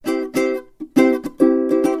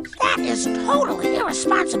totally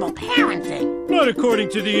irresponsible parenting. Not according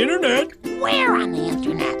to the internet. Where on the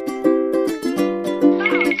internet?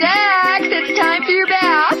 Dax, it's time for your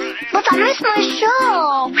bath. But I missed my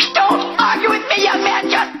show. Don't argue with me, young man.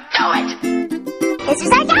 Just do it. This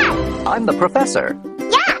is our dad. I'm the professor.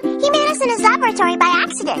 Yeah, he made us in his laboratory by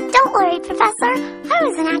accident. Don't worry, Professor. I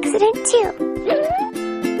was an accident, too.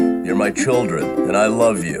 You're my children, and I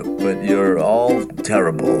love you, but you're all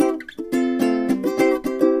terrible.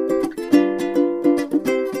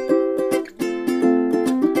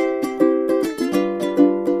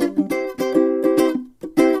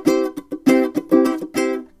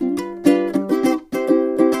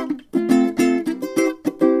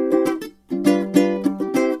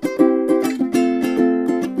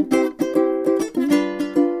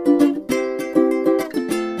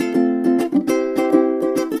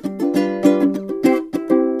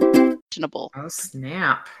 Oh,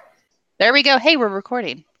 snap. There we go. Hey, we're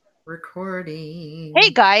recording. Hey,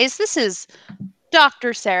 guys, this is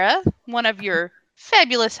Dr. Sarah, one of your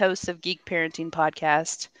fabulous hosts of Geek Parenting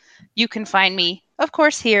Podcast. You can find me, of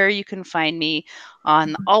course, here. You can find me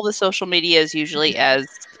on all the social medias, usually as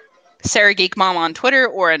Sarah Geek Mom on Twitter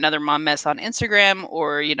or Another Mom Mess on Instagram,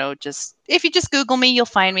 or, just if you just Google me, you'll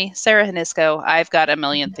find me, Sarah Hanisco. I've got a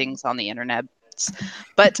million things on the internet.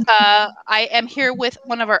 But I am here with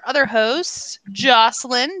one of our other hosts,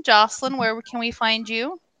 Jocelyn. Jocelyn, where can we find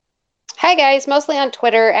you? Hi, guys. Mostly on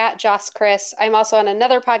Twitter, @JossChris. I'm also on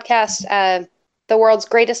another podcast, the world's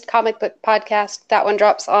greatest comic book podcast. That one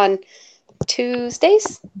drops on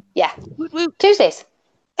Tuesdays. Yeah, woot, woot. Tuesdays.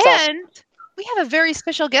 And we have a very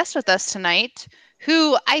special guest with us tonight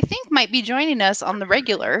who I think might be joining us on the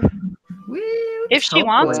regular. If she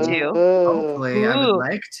wants to. Hopefully, I would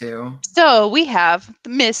like to. So we have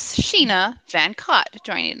Miss Sheena Van Cott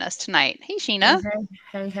joining us tonight. Hey, Sheena.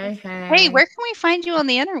 Hey. Hey, where can we find you on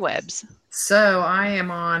the interwebs? So I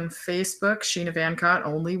am on Facebook, Sheena Van Cott,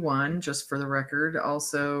 only one, just for the record.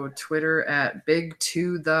 Also Twitter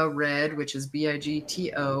 @Big2TheRed, which is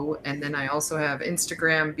BIGTO. And then I also have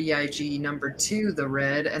Instagram,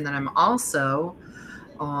 BIG2TheRed. And then I'm also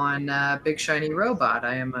on Big Shiny Robot.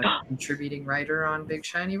 I am a contributing writer on Big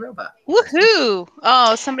Shiny Robot. Woohoo!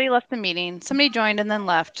 Oh, somebody left the meeting. Somebody joined and then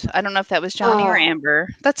left. I don't know if that was Johnny or Amber.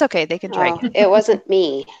 That's okay. They can try. It wasn't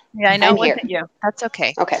me. Yeah, I know. I'm it wasn't here. you. That's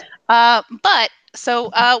okay. Okay.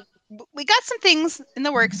 We got some things in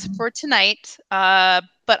the works for tonight. But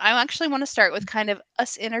I actually want to start with kind of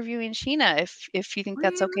us interviewing Sheena, if you think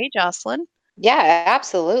that's okay, Jocelyn. Yeah,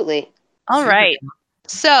 absolutely. All right.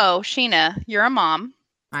 So, Sheena, you're a mom.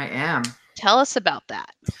 I am. Tell us about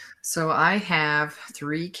that. So I have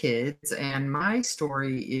 3 kids, and my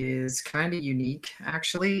story is kind of unique,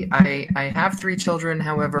 actually. I have 3 children,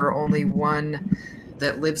 however, only one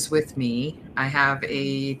that lives with me. I have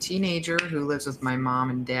a teenager who lives with my mom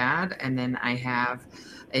and dad, and then I have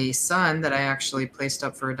a son that I actually placed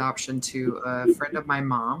up for adoption to a friend of my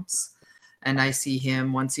mom's. And I see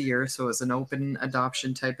him once a year, so it's an open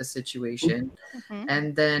adoption type of situation. Mm-hmm.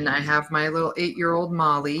 And then I have my little 8-year-old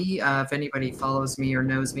Molly. If anybody follows me or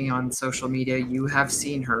knows me on social media, you have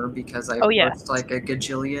seen her because I post like a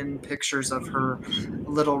gajillion pictures of her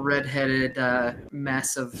little redheaded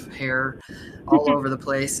mess of hair all over the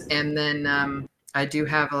place. And then I do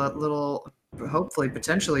have a little, hopefully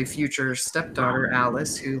potentially future stepdaughter,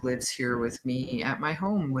 Alice, who lives here with me at my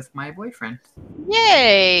home with my boyfriend.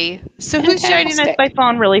 Yay! So who's joining us by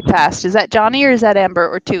phone really fast? Is that Johnny or is that Amber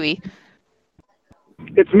or Tui?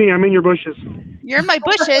 It's me. I'm in your bushes. You're in my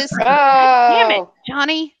bushes. Oh. Damn it,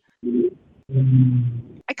 Johnny.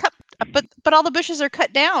 I cut, but all the bushes are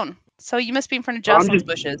cut down. So you must be in front of Jocelyn's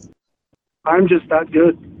bushes. I'm just that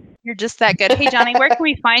good. You're just that good. Hey, Johnny, where can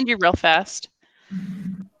we find you real fast?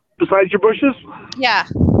 Besides your bushes? Yeah.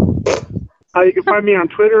 You can find me on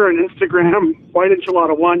Twitter and Instagram, White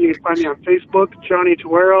Enchilada 1. You can find me on Facebook, Johnny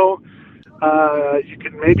Tuero. You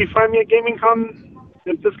can maybe find me at GamingCon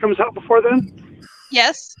if this comes out before then.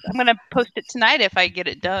 Yes, I'm going to post it tonight if I get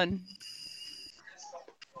it done.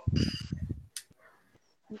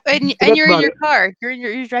 And you're in your car.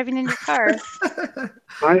 You're driving in your car.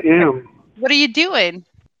 I am. What are you doing?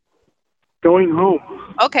 Going home.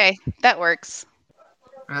 Okay, that works.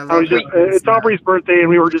 It's Aubrey's birthday, and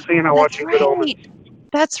we were just hanging out watching Good Omens.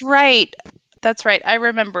 That's right. I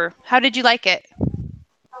remember. How did you like it?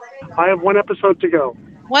 I have 1 episode to go.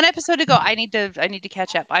 1 episode to go. I need to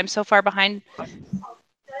catch up. I'm so far behind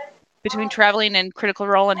between traveling and Critical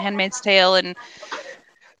Role and Handmaid's Tale and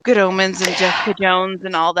Good Omens and Jessica Jones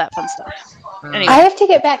and all that fun stuff. Anyway. I have to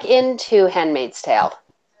get back into Handmaid's Tale.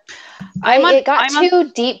 It got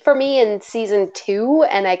too deep for me in season 2,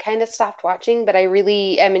 and I kind of stopped watching, but I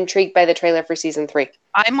really am intrigued by the trailer for season 3.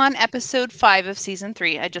 I'm on episode 5 of season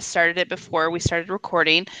 3. I just started it before we started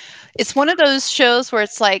recording. It's one of those shows where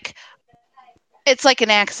it's like an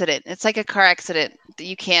accident. It's like a car accident that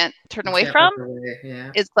you can't turn away from.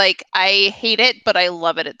 Yeah. It's like, I hate it, but I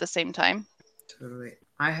love it at the same time. Totally.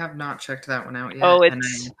 I have not checked that one out yet. Oh, and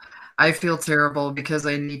I feel terrible because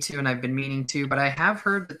I need to, and I've been meaning to, but I have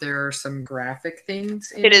heard that there are some graphic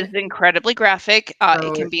things in it. It is incredibly graphic.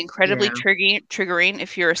 It can be incredibly triggering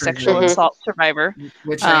if you're a sexual assault survivor.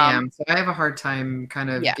 Which I am. So I have a hard time kind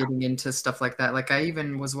of getting into stuff like that. Like, I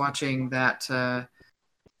even was watching that, oh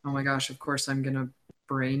my gosh, of course I'm going to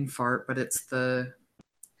brain fart, but it's the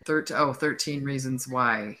 13 Reasons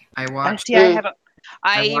Why. I watched...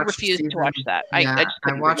 I refuse to watch that. I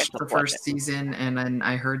watched the first season, and then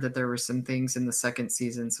I heard that there were some things in the second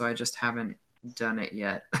season, so I just haven't done it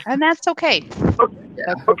yet. And that's okay.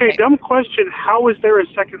 Okay, dumb question. How is there a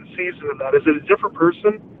second season of that? Is it a different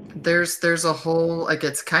person? There's a whole, like,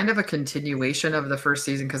 it's kind of a continuation of the first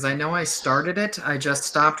season, because I know I started it. I just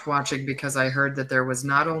stopped watching because I heard that there was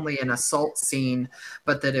not only an assault scene,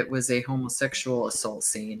 but that it was a homosexual assault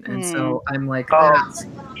scene. And so I'm like,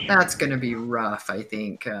 that's going to be rough, I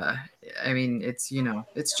think. I mean, it's,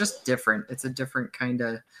 it's just different. It's a different kind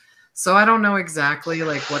of... So I don't know exactly,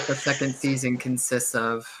 like, what the second season consists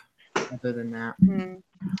of, other than that.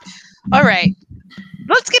 All right.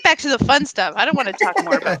 Let's get back to the fun stuff. I don't want to talk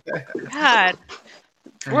more about God.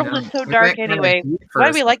 The world is so dark anyway. Why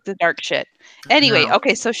do we like the dark shit? Anyway,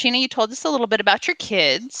 okay, so Sheena, you told us a little bit about your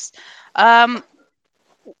kids.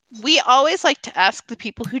 We always like to ask the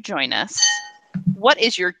people who join us, what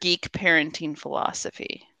is your geek parenting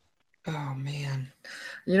philosophy? Oh, man.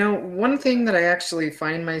 One thing that I actually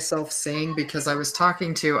find myself saying, because I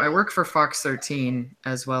work for Fox 13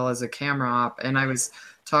 as well as a camera op, and I was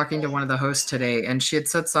talking to one of the hosts today, and she had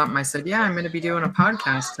said something. I said, yeah, I'm going to be doing a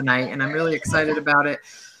podcast tonight, and I'm really excited about it.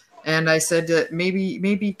 And I said that maybe,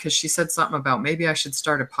 because she said something about maybe I should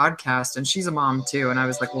start a podcast, and she's a mom too. And I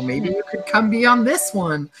was like, well, maybe you could come be on this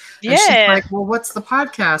one. And she's like, well, what's the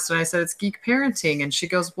podcast? And I said, it's Geek Parenting. And she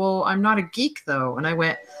goes, well, I'm not a geek though. And I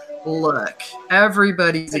went, look,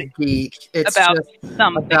 everybody's a geek. It's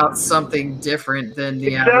about something different than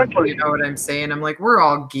the average. You know what I'm saying? I'm like, we're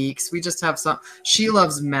all geeks. We just have some. She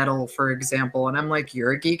loves metal, for example, and I'm like,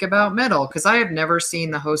 you're a geek about metal, because I have never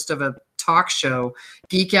seen the host of a talk show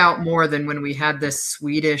geek out more than when we had this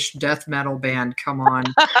Swedish death metal band come on.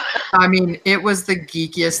 I mean, it was the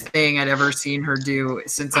geekiest thing I'd ever seen her do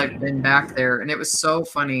since I've been back there, and it was so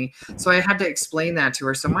funny. So I had to explain that to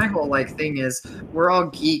her. So my whole thing is, we're all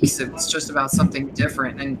geeks. It's just about something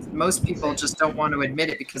different, and most people just don't want to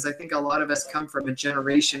admit it, because I think a lot of us come from a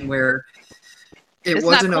generation where it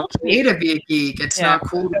wasn't okay to be a geek. It's not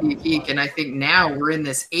cool to be a geek. And I think now we're in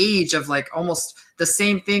this age of almost the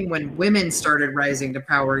same thing when women started rising to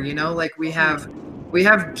power, like we have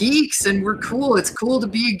geeks and we're cool. It's cool to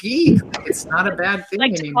be a geek. It's not a bad thing. I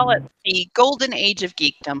like to call it the golden age of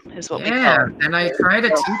geekdom is what we call it. And I try to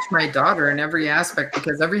teach my daughter in every aspect,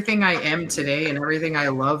 because everything I am today and everything I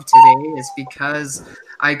love today is because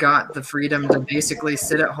I got the freedom to basically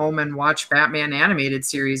sit at home and watch Batman animated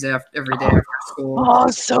series every day after school. Oh,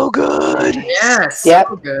 so good. Yes,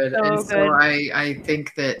 so good. So and so I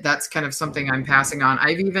think that that's kind of something I'm passing on.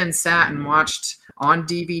 I've even sat and watched on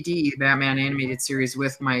DVD the Batman animated series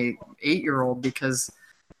with my 8-year-old, because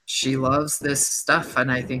she loves this stuff,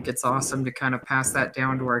 and I think it's awesome to kind of pass that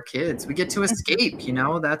down to our kids. We get to escape,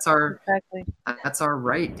 that's our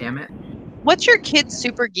right, damn it. What's your kid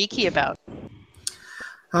super geeky about?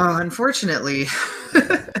 Unfortunately,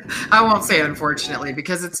 I won't say unfortunately,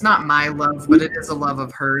 because it's not my love, but it is a love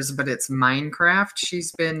of hers, but it's Minecraft.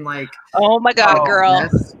 She's been oh my God, girl.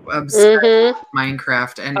 Obsessed with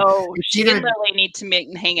Minecraft. And she and Lily need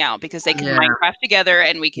to hang out, because they can Minecraft together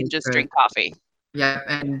and we can just drink coffee. Yeah,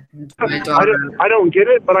 and my daughter... I don't get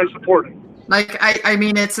it, but I support it. I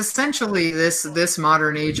mean, it's essentially this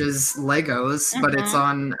modern age's Legos, but it's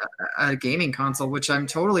on a gaming console, which I'm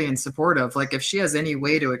totally in support of. If she has any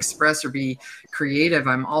way to express or be creative,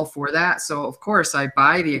 I'm all for that. So, of course, I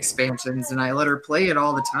buy the expansions and I let her play it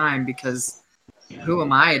all the time, because who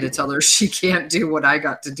am I to tell her she can't do what I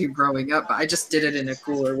got to do growing up? I just did it in a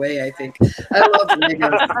cooler way, I think. I love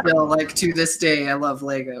Legos still. To this day, I love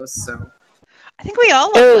Legos. So I think we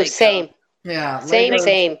all love Legos. Same. Yeah, same.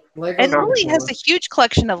 Legos and Lily has a huge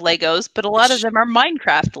collection of Legos, but a lot of them are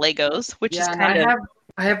Minecraft Legos, which is kind of...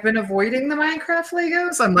 I have been avoiding the Minecraft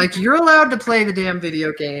Legos. I'm like, you're allowed to play the damn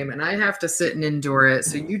video game, and I have to sit and endure it.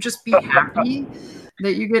 So you just be happy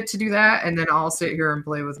that you get to do that, and then I'll sit here and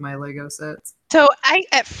play with my Lego sets. So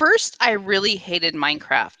at first I really hated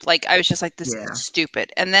Minecraft. Like I was just like, this is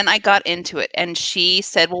stupid. And then I got into it, and she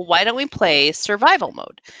said, well, why don't we play survival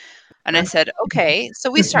mode? And I said, okay. So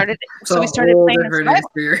we started. So we started playing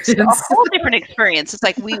experience. A whole different experience. It's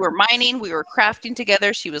like we were mining, we were crafting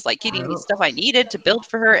together. She was like getting me stuff I needed to build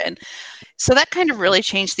for her, and so that kind of really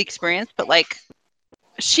changed the experience. But like,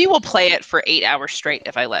 she will play it for 8 hours straight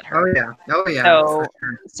if I let her. Oh yeah.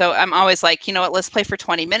 So I'm always like, you know what? Let's play for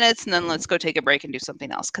 20 minutes, and then let's go take a break and do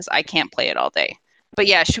something else because I can't play it all day. But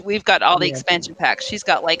yeah, we've got all the expansion packs. She's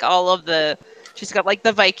got like she's got like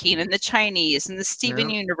the Viking and the Chinese and the Steven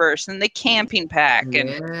Universe and the camping pack. And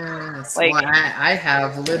like, well, I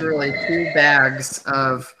have literally 2 bags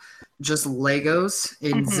of just Legos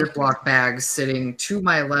in Ziploc bags sitting to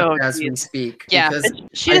my left as we speak. Yeah, because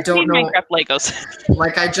she doesn't need Minecraft Legos.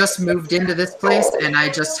 Like I just moved into this place and I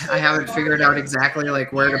haven't figured out exactly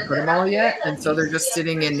like where to put them all yet, and so they're just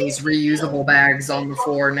sitting in these reusable bags on the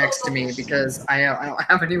floor next to me because I don't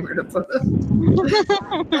have anywhere to put them.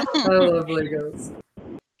 I love Legos.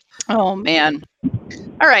 Oh man!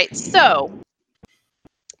 All right, so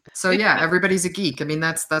yeah, everybody's a geek. I mean,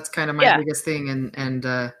 that's kind of my biggest thing,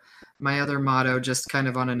 and my other motto, just kind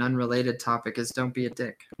of on an unrelated topic, is don't be a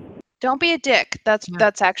dick. Don't be a dick.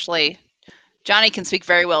 That's actually, Johnny can speak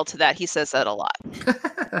very well to that. He says that a lot.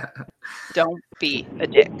 Don't be a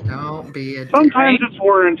dick. Don't be a dick. Sometimes it's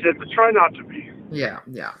warranted, but try not to be. Yeah.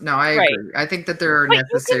 No, I agree. I think that there are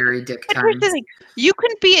necessary dick times. You can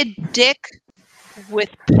be a dick with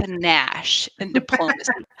panache and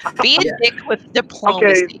diplomacy. Be a dick with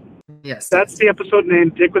diplomacy. Okay. Yes, that's the episode name,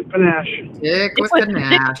 Dick with Panache. Dick with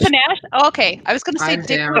Panache. Dick Panache? Okay, I was going to say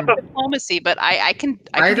Dick with Diplomacy, but I can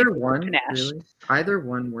either one. Really? Either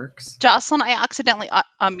one works. Jocelyn, I accidentally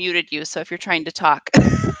unmuted you, so if you're trying to talk,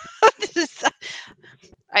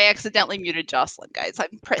 I accidentally muted Jocelyn, guys.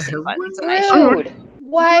 I'm pressing buttons.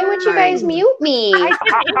 Why would you guys mute me?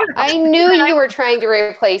 I knew you were trying to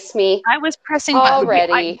replace me. I was pressing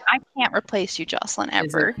already. I can't replace you, Jocelyn,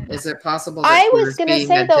 ever. Is it possible that I was going to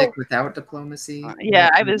say, though, dick without diplomacy? Yeah,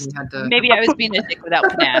 I was. Maybe I was being a dick without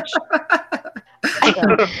panache.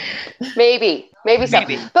 Maybe so.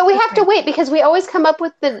 But we have to wait because we always come up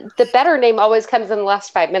with the better name. Always comes in the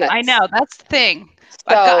last 5 minutes. I know, that's the thing.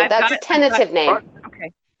 So that's a tentative name.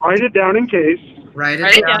 Okay. Write it down in case. Write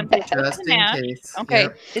it down just in case. Okay.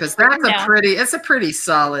 Because it's a pretty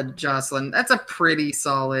solid, Jocelyn. That's a pretty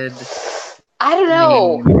solid. I don't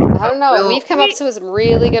know. We've come up with some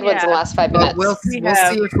really good ones in the last 5 minutes. We'll see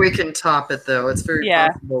if we can top it, though. It's very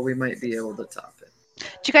possible we might be able to top it. Do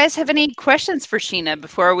you guys have any questions for Sheena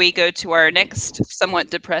before we go to our next somewhat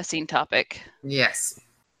depressing topic? Yes.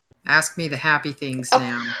 Ask me the happy things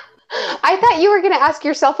now. I thought you were going to ask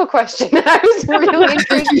yourself a question. I was really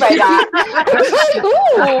intrigued by that. I was like,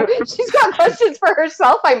 ooh, she's got questions for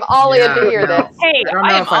herself. I'm all in to hear this. Hey, I don't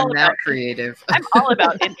know if I'm that creative. I'm all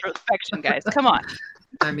about introspection, guys. Come on.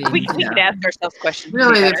 I mean, we can ask ourselves questions.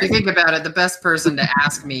 Really, if you think about it, the best person to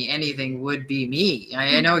ask me anything would be me.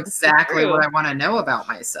 I know exactly what I want to know about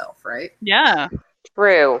myself, right? Yeah.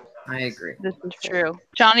 True. I agree. This is true.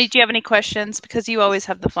 Johnny, do you have any questions? Because you always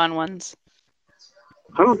have the fun ones.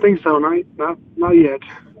 I don't think so. Not yet.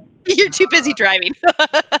 You're too busy driving.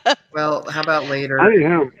 Well, how about later? I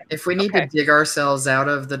am. If we need to dig ourselves out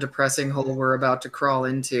of the depressing hole we're about to crawl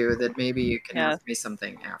into, that maybe you can ask me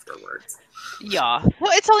something afterwards. Yeah.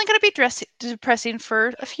 Well, it's only going to be depressing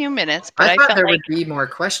for a few minutes. But I thought there would be more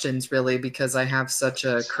questions, really, because I have such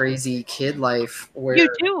a crazy kid life where you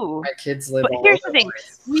do. My kids live all here's the thing.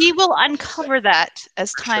 We will uncover that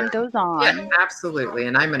as time goes on. Yeah, absolutely.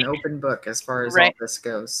 And I'm an open book as far as all this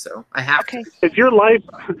goes. So I have to. If your life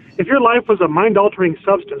was a mind-altering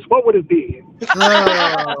substance, what would it be?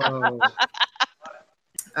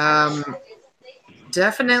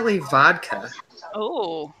 Definitely vodka.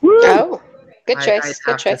 Oh. Good choice.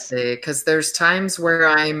 I'd have to say, because there's times where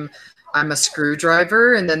I'm a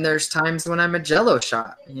screwdriver, and then there's times when I'm a Jello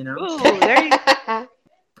shot. You know. Ooh, there you go.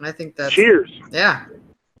 I think that's. Cheers. Yeah.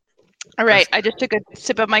 All right, I just took a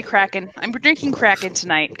sip of my Kraken. I'm drinking Kraken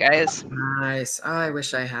tonight, guys. Nice. Oh, I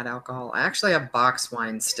wish I had alcohol. I actually have box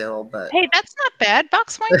wine still, but hey, that's not bad.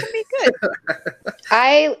 Box wine can be good.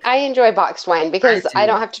 I enjoy boxed wine because I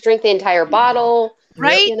don't have to drink the entire bottle.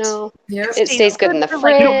 Right? You know, yes. It stays good in the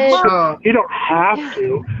fridge. You don't have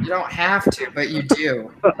to. You don't have to, but you do.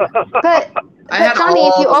 But Johnny,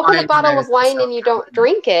 if you open a bottle of wine and you don't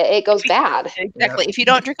drink it, it goes bad. Exactly. If you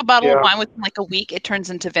don't drink a bottle of wine within like a week, it turns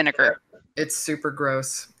into vinegar. It's super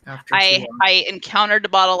gross. After I encountered a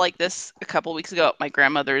bottle like this a couple weeks ago at my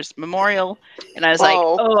grandmother's memorial, and I was like,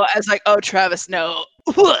 oh, Travis, no,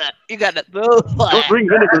 You got it. Don't drink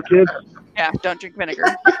vinegar, kids. Yeah, don't drink vinegar.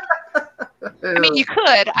 I mean, you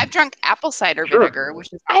could. I've drunk apple cider vinegar,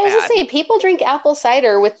 which is not I was bad. gonna say people drink apple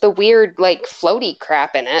cider with the weird like floaty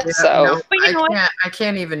crap in it. Yeah, So no, But you know what? I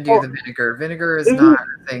can't even do the vinegar. Vinegar is not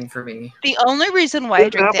a thing for me. The only reason why I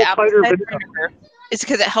drink the apple cider cider vinegar. vinegar is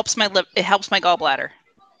because it helps my it helps my gallbladder.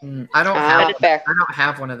 I don't fair.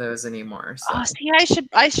 have one of those anymore. So. Oh, see,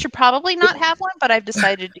 I should probably not have one, but I've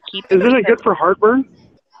decided to keep it. Isn't it good for heartburn?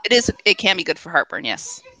 It is. It can be good for heartburn.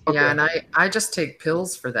 Yes. Yeah, and I just take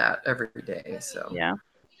pills for that every day. So Yeah.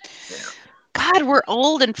 God, we're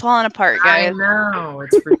old and falling apart, I guys. know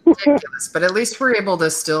it's ridiculous, but at least we're able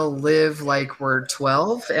to still live like we're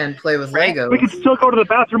 12 and play with Legos. We can still go to the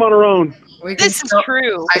bathroom on our own. We can This is still-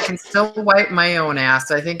 true. I can still wipe my own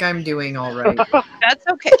ass. I think I'm doing all right. That's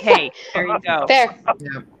okay. Hey, there you go. Fair.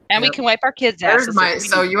 Yeah. And we Yep. can wipe our kids' There's asses. my. if we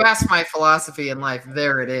So need you to. asked my philosophy in life.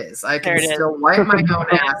 There it is. I can There it is. still wipe my own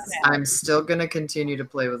ass. I'm still gonna continue to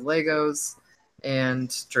play with Legos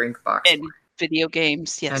and drink box And video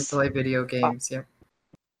games. and Yes. play video games. Yep.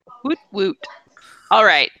 Woot woot. All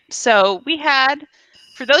right. So we had,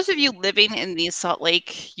 for those of you living in the Salt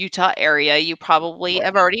Lake, Utah area, you probably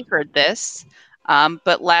have already heard this.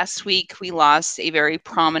 But last week we lost a very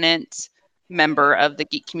prominent member of the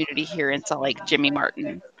geek community here in Salt Lake, Jimmy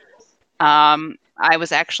Martin. I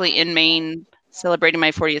was actually in Maine celebrating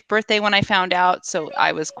my 40th birthday when I found out, so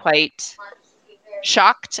I was quite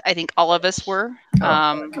shocked. I think all of us were.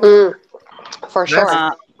 For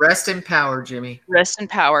sure. Rest in power, Jimmy. Rest in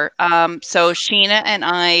power. So Sheena and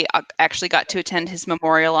I actually got to attend his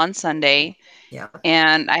memorial on Sunday. Yeah.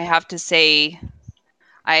 And I have to say,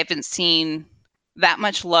 I haven't seen that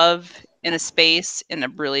much love in a space in a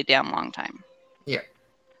really damn long time. Yeah.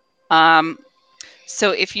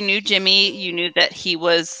 So if you knew Jimmy, you knew that he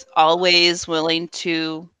was always willing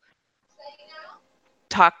to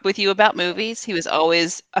talk with you about movies. He was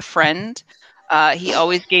always a friend. He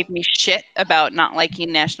always gave me shit about not liking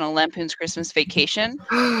National Lampoon's Christmas Vacation.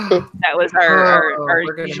 That was our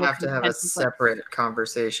We're gonna usual have to have a consensus. separate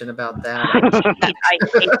conversation about that. I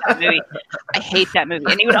hate that movie. I hate that movie.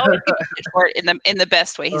 And he would always give me shit for it in the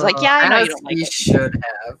best way. He's like, yeah, I know as you don't like we it. should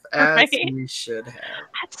have. As Right? we should have.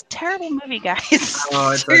 That's a terrible movie, guys.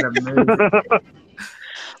 Oh, it's an amazing.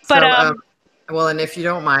 But, well, and if you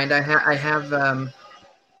don't mind, I have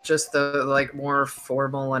just the like more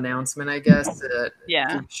formal announcement, I guess, that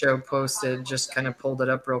Yeah. the show posted. Just kind of pulled it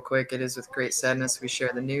up real quick. It is with great sadness we share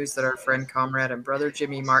the news that our friend, comrade, and brother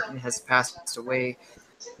Jimmy Martin has passed away.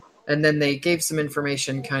 And then they gave some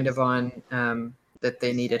information kind of on that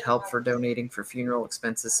they needed help for donating for funeral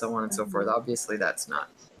expenses, so on and so forth. Obviously, that's not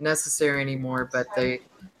necessary anymore, but they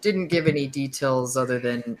didn't give any details other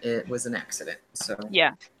than it was an accident. So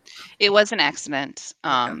Yeah, it was an accident.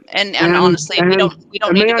 And honestly, we don't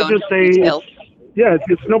and need may to I go into just say, detail.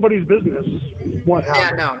 it's nobody's business what yeah,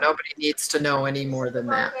 happened. no, nobody needs to know any more than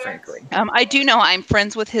that, frankly. I do know I'm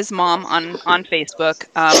friends with his mom on Facebook.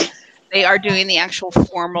 They are doing the actual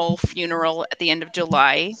formal funeral at the end of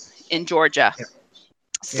July in Georgia. Yeah.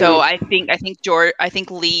 So Yeah. I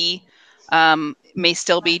think Lee may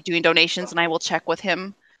still be doing donations, and I will check with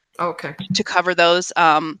him Okay, to cover those.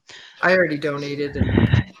 I already donated. And,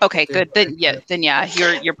 Okay, good. Then yeah,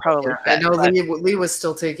 you're probably I set, know but Lee was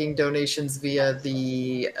still taking donations via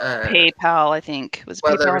the PayPal, I think. Was it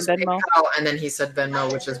well, there PayPal was and Venmo? PayPal, and then he said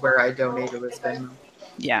Venmo, which is where I donated was Venmo.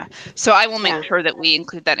 Yeah. So I will make Yeah. sure that we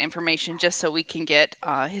include that information just so we can get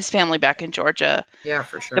his family back in Georgia. Yeah,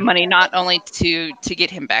 for sure. The money not only to get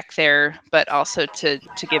him back there, but also to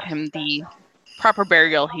give him the proper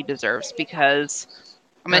burial he deserves. Because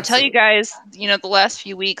I'm going to tell you guys, the last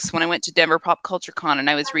few weeks when I went to Denver Pop Culture Con and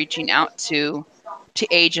I was reaching out to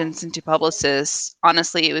agents and to publicists,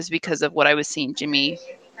 honestly, it was because of what I was seeing Jimmy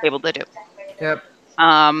able to do. Yep.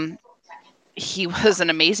 He was an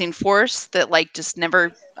amazing force that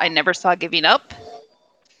I never saw giving up.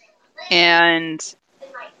 And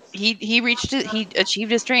he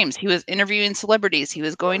achieved his dreams. He was interviewing celebrities. He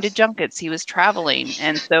was going to junkets. He was traveling.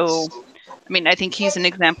 And so, I think he's an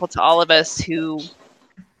example to all of us who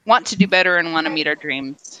want to do better and want to meet our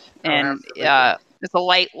dreams. And it's a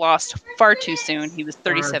light lost far too soon. He was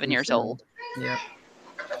 37 years old. Yeah.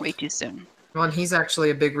 Way too soon. Well, and he's actually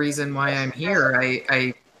a big reason why I'm here.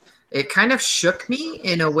 It kind of shook me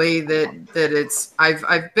in a way that it's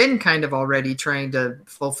I've been kind of already trying to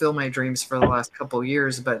fulfill my dreams for the last couple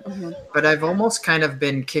years, but I've almost kind of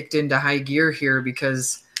been kicked into high gear here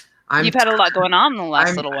because You've had a lot going on in the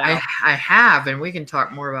last little while. I have, and we can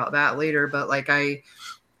talk more about that later. But like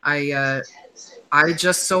I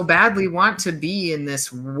just so badly want to be in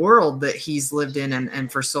this world that he's lived in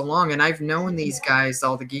and for so long. And I've known these guys,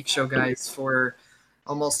 all the Geek Show guys, for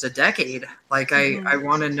almost a decade. Like I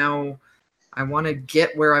want to know, I want to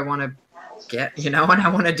get where I want to get, and I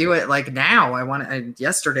want to do it like now.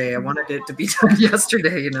 Yesterday, I wanted it to be done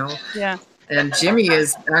yesterday, Yeah. And Jimmy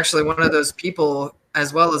is actually one of those people,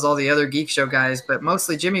 as well as all the other Geek Show guys, but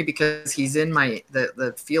mostly Jimmy, because he's in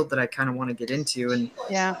the field that I kind of want to get into.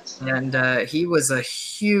 And he was a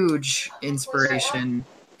huge inspiration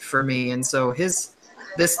for me. And so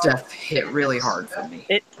this death hit really hard for me.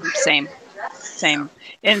 Same.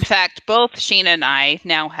 In fact, both Sheena and I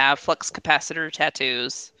now have flux capacitor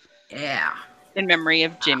tattoos. Yeah. In memory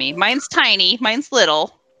of Jimmy. Mine's tiny. Mine's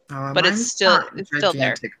little. But it's still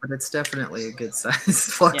there. But it's definitely a good size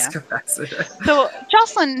flux capacitor. So,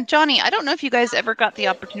 Jocelyn, Johnny, I don't know if you guys ever got the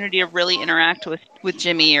opportunity to really interact with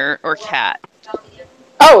Jimmy or Kat.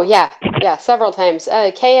 Oh, yeah, several times.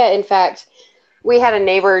 Kaya, in fact, we had a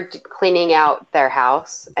neighbor cleaning out their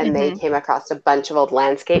house, and they came across a bunch of old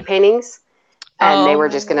landscape paintings, and they were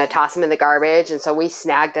just going to toss them in the garbage, and so we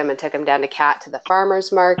snagged them and took them down to Kat to the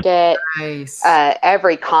farmer's market. Nice.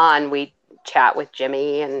 Every con, we chat with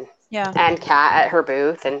Jimmy and Kat at her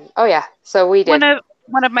booth, and so we did.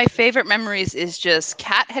 One of my favorite memories is just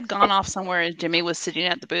Kat had gone off somewhere and Jimmy was sitting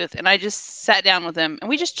at the booth, and I just sat down with him and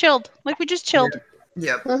we just chilled.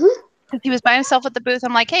 Yep. Mm-hmm. He was by himself at the booth.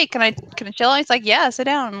 I'm like, hey, can I chill? And he's like, yeah, sit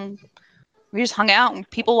down. And we just hung out and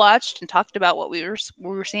people watched and talked about what we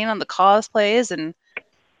were seeing on the cosplays. And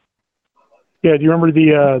yeah, do you remember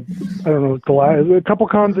a couple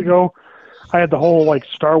cons ago? I had the whole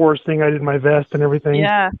Star Wars thing. I did my vest and everything.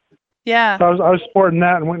 Yeah. So I was sporting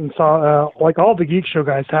that and went and saw all the Geek Show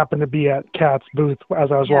guys happened to be at Kat's booth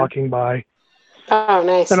as I was walking by. Oh,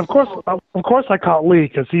 nice. And of course, I caught Lee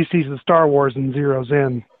because he sees the Star Wars and zeroes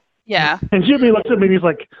in. Yeah. And Jimmy looks at me and he's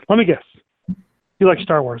like, "Let me guess, you like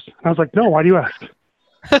Star Wars?" And I was like, "No, why do you ask?"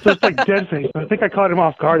 So it's dead face. I think I caught him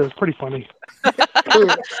off guard. It was pretty funny.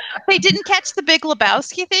 They didn't catch the Big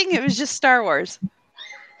Lebowski thing. It was just Star Wars.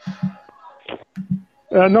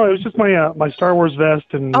 No, it was just my Star Wars vest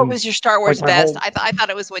and. Oh, it was your Star Wars vest. Whole... I thought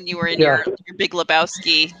it was when you were in your Big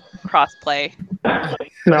Lebowski crossplay.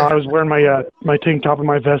 No, I was wearing my tank top and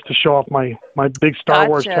my vest to show off my big Star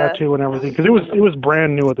Wars tattoo and everything because it was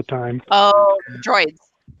brand new at the time. Oh, droids.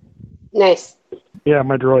 Nice. Yeah,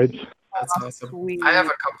 my droids. That's awesome. Sweet. I have a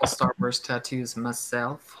couple Star Wars tattoos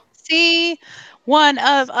myself. See, one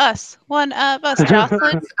of us,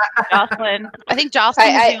 Jocelyn. Jocelyn. I think Jocelyn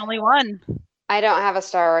is the only one. I don't have a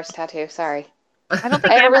Star Wars tattoo. Sorry. I don't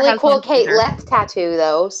think I have a really cool Kate Leth tattoo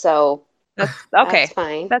though, so that's okay. That's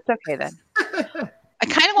fine. That's okay then. I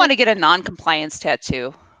kind of want to get a non-compliance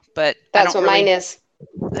tattoo, but that's what mine is.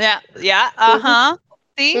 Yeah. Uh-huh.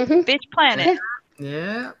 See? Bitch Planet.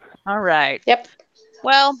 Yeah. All right. Yep.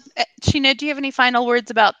 Well, Sheena, do you have any final words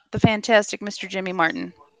about the fantastic Mr. Jimmy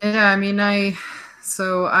Martin? Yeah, I mean, I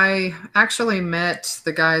actually met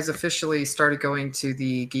the guys, officially started going to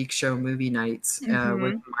the Geek Show movie nights with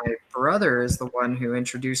my brother is the one who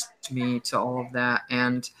introduced me to all of that.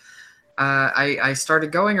 And I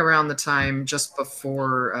started going around the time just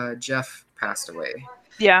before Jeff passed away.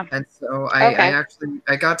 Yeah. And so I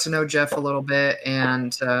got to know Jeff a little bit,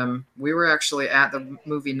 and we were actually at the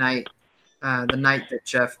movie night the night that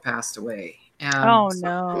Jeff passed away. And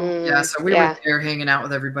so we were there hanging out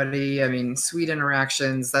with everybody. I mean, sweet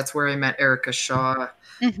interactions. That's where I met Erica Shaw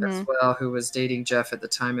as well, who was dating Jeff at the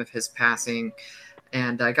time of his passing.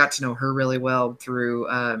 And I got to know her really well through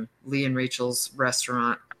Lee and Rachel's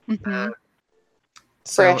restaurant.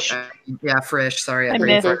 Frisch. Frisch. Sorry. I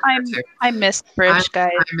miss Frisch,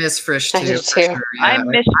 guys. I miss Frisch too. I do too. Sure. Yeah. I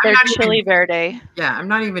miss their chili verde. Yeah, I'm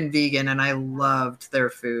not even vegan, and I loved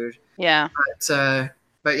their food. Yeah.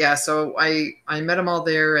 But yeah, so I met them all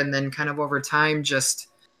there, and then kind of over time,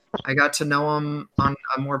 I got to know them on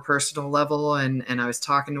a more personal level, and I was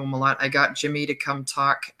talking to them a lot. I got Jimmy to come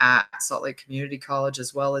talk at Salt Lake Community College,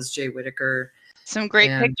 as well as Jay Whitaker. Some great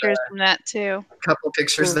pictures from that too. A couple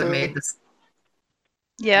pictures that made this.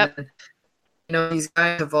 Yep. And, these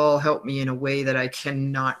guys have all helped me in a way that I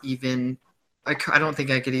cannot even. I don't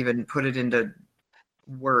think I could even put it into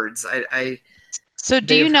words. So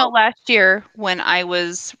do you know last year when I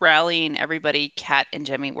was rallying everybody, Kat and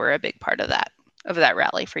Jimmy were a big part of that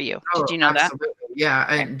rally for you? Did you know absolutely. That?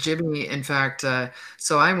 Yeah, Jimmy, in fact,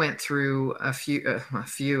 so I went through a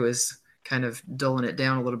few is kind of dulling it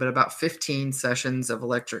down a little bit, about 15 sessions of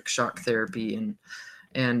electric shock therapy,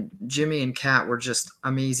 and Jimmy and Kat were just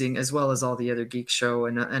amazing, as well as all the other Geek Show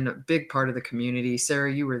and a big part of the community.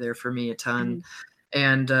 Sarah, you were there for me a ton.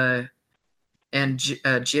 And and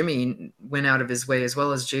Jimmy went out of his way, as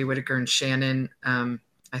well as Jay Whitaker and Shannon.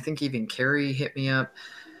 I think even Carrie hit me up,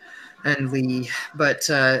 and Lee, but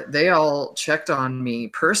they all checked on me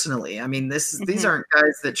personally. I mean, these aren't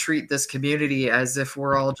guys that treat this community as if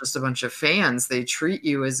we're all just a bunch of fans. They treat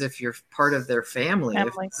you as if you're part of their family.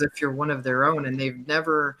 As if you're one of their own, and they've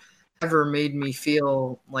never ever made me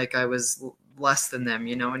feel like I was less than them,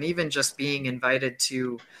 you know. And even just being invited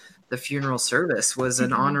to the funeral service was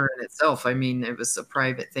an honor in itself. I mean, it was a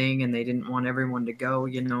private thing, and they didn't want everyone to go,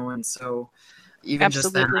 you know, and so even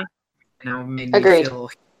just that, you know, made me feel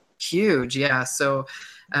huge. Yeah. So,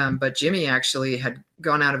 but Jimmy actually had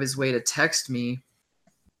gone out of his way to text me.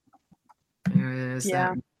 Is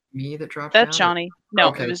that me that dropped out? That's Johnny. No,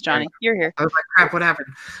 okay, it was Johnny. You're here. I was like, crap, what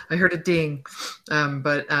happened? I heard a ding.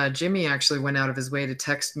 But Jimmy actually went out of his way to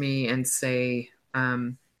text me and say,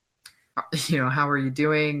 you know, how are you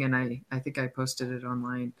doing? And I think I posted it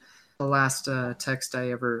online. The last text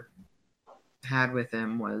I ever had with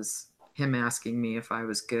him was him asking me if I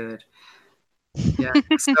was good. Yeah.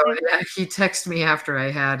 So yeah, he texted me after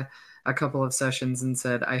I had a couple of sessions and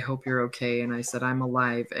said, I hope you're okay. And I said, I'm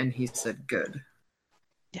alive. And he said, good.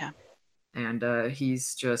 Yeah. And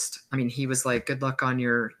he's just, I mean, he was like, good luck on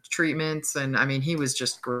your treatments. And I mean, he was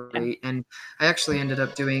just great. And I actually ended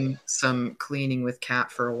up doing some cleaning with Kat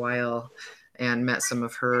for a while and met some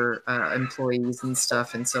of her employees and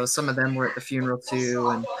stuff. And so some of them were at the funeral too.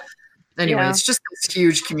 And anyway, it's just this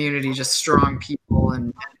huge community, just strong people.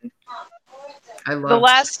 And I love the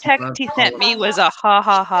last text he sent me was a ha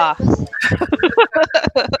ha ha.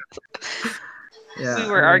 Yeah, we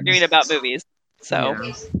were arguing about movies. So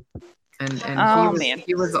and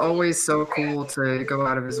he was always so cool to go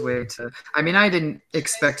out of his way to, I mean, I didn't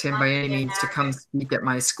expect him by any means to come speak at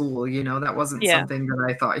my school, you know, that wasn't something that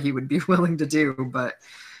I thought he would be willing to do, but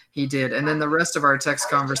he did. And then the rest of our text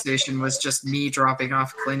conversation was just me dropping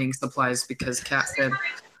off cleaning supplies because Kat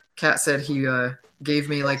said he gave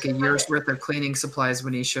me like a year's worth of cleaning supplies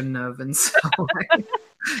when he shouldn't have, and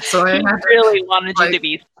so I really wanted you to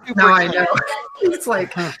be super clean. I know. It's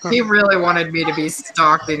like he really wanted me to be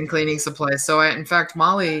stocked in cleaning supplies. So in fact,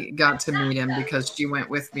 Molly got to meet him because she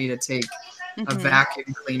went with me to take a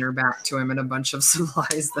vacuum cleaner back to him and a bunch of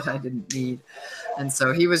supplies that I didn't need. And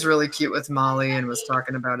so he was really cute with Molly and was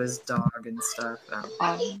talking about his dog and stuff.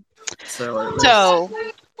 So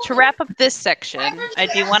to wrap up this section, I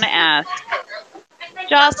do want to ask,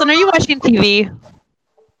 Jocelyn, are you watching TV?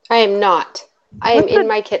 I am not. I am in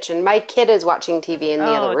my kitchen. My kid is watching TV in the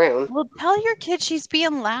other room. Well, tell your kid she's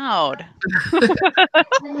being loud. Oh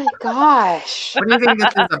my gosh. What do you think,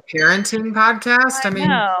 this is a parenting podcast? I mean,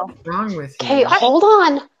 what's wrong with you? Okay, hold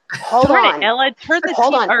on. Hold on. Ella, turn the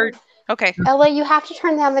TV on. Okay. Ella, you have to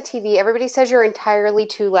turn down the TV. Everybody says you're entirely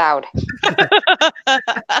too loud.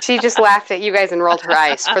 She just laughed at you guys and rolled her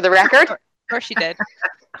eyes, for the record. Of course she did.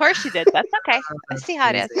 That's okay. I see how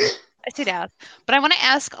it is. I see that. But I want to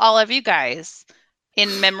ask all of you guys,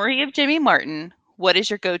 in memory of Jimmy Martin, what is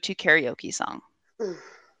your go-to karaoke song?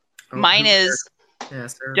 Mine is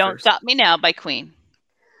Don't Stop Me Now by Queen.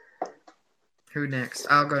 Who next?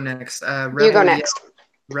 I'll go next. You go next.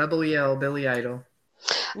 Rebel Yell, Billy Idol.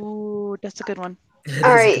 Ooh, that's a good one.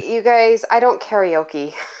 All right, you guys, I don't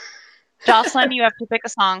karaoke. Jocelyn, you have to pick a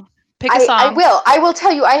song. Pick a song. I will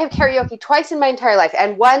tell you, I have karaoke twice in my entire life.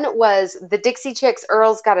 And one was the Dixie Chicks,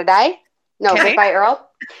 Earl's Gotta Die. No, Goodbye Earl.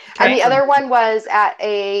 Okay. And the other one was at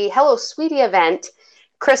a Hello Sweetie event.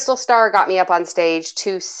 Crystal Starr got me up on stage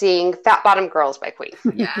to sing Fat Bottom Girls by Queen.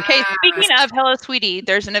 Yeah. Okay, speaking of Hello Sweetie,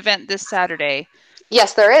 there's an event this Saturday.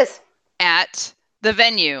 Yes, there is. At the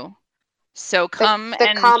venue. So come the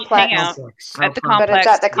and complex. Hang out at the complex. But it's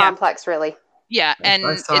at the complex, really. Yeah, and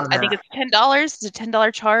I think it's $10. It's a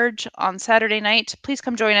 $10 charge on Saturday night. Please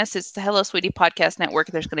come join us. It's the Hello Sweetie Podcast Network.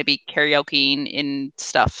 There's going to be karaoke in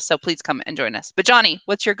stuff, so please come and join us. But Johnny,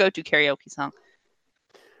 what's your go-to karaoke song?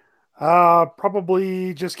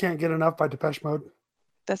 Probably Just Can't Get Enough by Depeche Mode.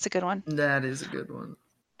 That's a good one. That is a good one.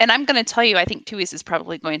 And I'm going to tell you, I think Tui's is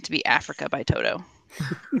probably going to be Africa by Toto.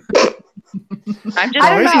 I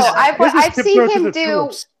don't know. I've seen him do.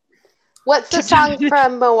 What's the song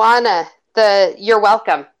from Moana? The You're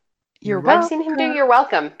Welcome. I've seen him do You're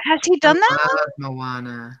Welcome. Has he done that? I love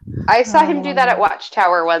Moana. I saw him do that at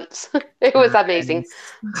Watchtower once. It was amazing.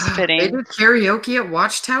 They do karaoke at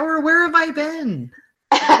Watchtower? Where have I been?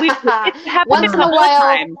 It's happened a couple of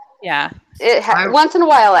times. Yeah. Once in a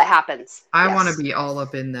while it happens. I want to be all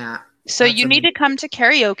up in that. So you need to come to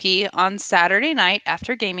karaoke on Saturday night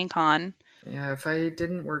after Gaming Con. Yeah, if I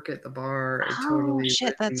didn't work at the bar, I totally.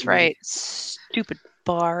 Shit, that's right. Stupid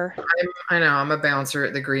bar. I know. I'm a bouncer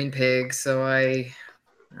at the Green Pig, so I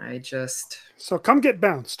So come get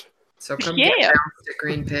bounced. So come get bounced at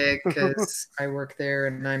Green Pig because I work there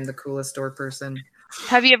and I'm the coolest door person.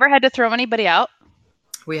 Have you ever had to throw anybody out?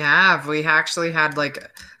 We have. We actually had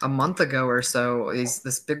like a month ago or so. He's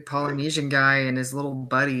this big Polynesian guy and his little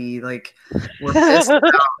buddy were pissed off.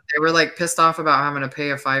 They were like pissed off about having to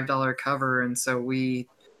pay a $5 cover, and so we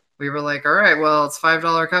were like, all right, well, it's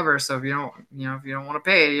 $5 cover, so if you don't want to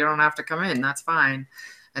pay, you don't have to come in. That's fine.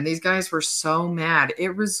 And these guys were so mad.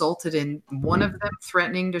 It resulted in one of them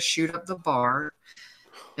threatening to shoot up the bar,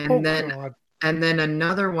 and then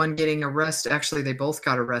another one getting arrested. Actually, they both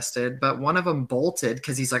got arrested, but one of them bolted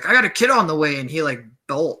because he's like, I got a kid on the way, and he like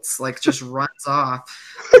bolts, like just runs off.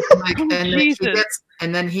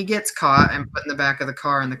 And then he gets caught and put in the back of the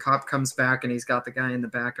car, and the cop comes back and he's got the guy in the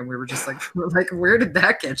back, and we were just like, where did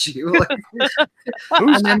that get you? Like,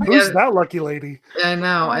 who's that lucky lady? I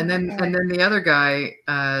know. And then the other guy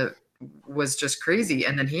was just crazy,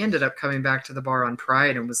 and then he ended up coming back to the bar on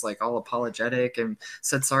Pride and was like all apologetic and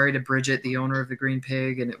said sorry to Bridget, the owner of the Green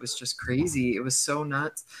Pig, and it was just crazy. It was so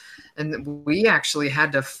nuts. And we actually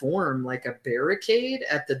had to form like a barricade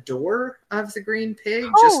at the door of the Green Pig.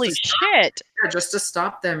 Holy shit. Just to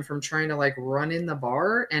stop them from trying to like run in the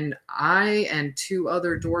bar. And I and two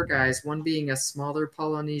other door guys, one being a smaller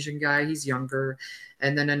Polynesian guy, he's younger,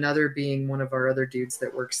 and then another being one of our other dudes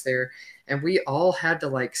that works there. And we all had to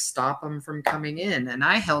like stop them from coming in. And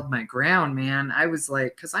I held my ground, man. I was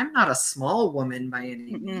like, because I'm not a small woman by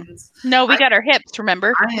any means. No, we got our hips,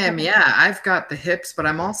 remember? I am, yeah. I've got the hips, but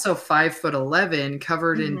I'm also 5'11",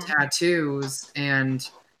 covered in tattoos, and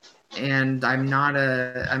I'm not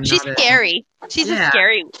a. She's scary. She's a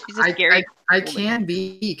scary. I can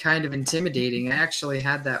be kind of intimidating. I actually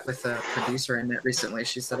had that with a producer I met recently.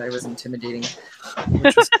 She said I was intimidating.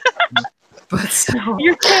 Which was but so,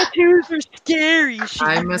 your tattoos are scary.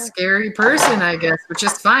 I'm a scary person, I guess, which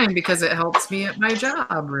is fine because it helps me at my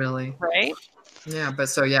job, really. Right? Yeah, but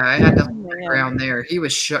so yeah, I had to hold my ground there. He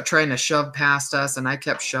was trying to shove past us, and I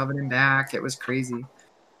kept shoving him back. It was crazy.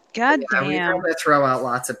 God damn. We had to throw out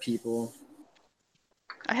lots of people.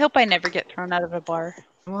 I hope I never get thrown out of a bar.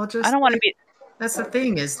 Well, just I don't want to be. That's the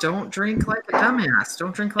thing is, don't drink like a dumbass.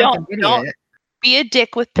 Don't drink like an idiot. Don't. Be a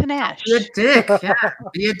dick with panache. Be a dick, yeah.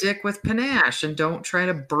 Be a dick with panache, and don't try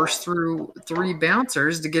to burst through 3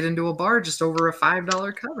 bouncers to get into a bar just over a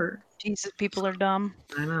 $5 cover. Jesus, people are dumb.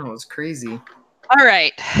 I know, it's crazy. All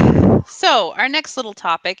right. So our next little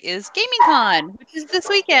topic is Gaming Con, which is this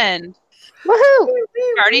weekend. Woohoo!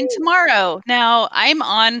 Starting tomorrow. Now, I'm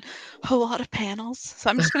on a lot of panels, so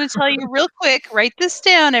I'm just going to tell you real quick. Write this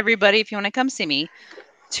down, everybody, if you want to come see me.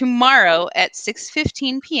 Tomorrow at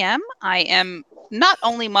 6:15 p.m., I am not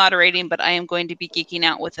only moderating, but I am going to be geeking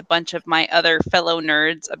out with a bunch of my other fellow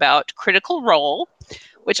nerds about Critical Role,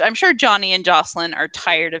 which I'm sure Johnny and Jocelyn are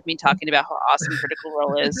tired of me talking about how awesome Critical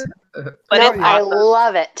Role is. But I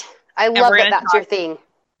love it. I love that that's your thing.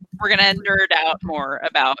 We're going to nerd out more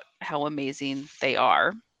about how amazing they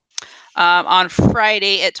are. On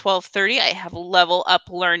Friday at 12:30, I have Level Up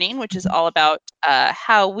Learning, which is all about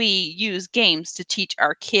how we use games to teach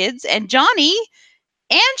our kids. And Johnny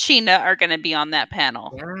and Sheena are going to be on that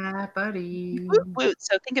panel. Yeah, buddy. Woot, woot.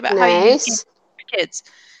 So think about how you use games for your kids.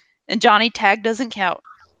 And Johnny, tag doesn't count.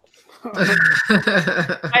 Either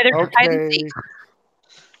hide and seek.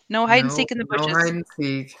 No hide and seek in the bushes. No hide and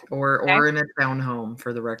seek, or in a townhome,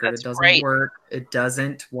 for the record. It doesn't work. It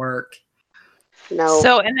doesn't work. No.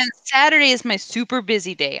 So, and then Saturday is my super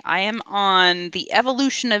busy day. I am on the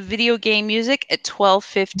evolution of video game music at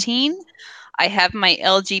 12:15. I have my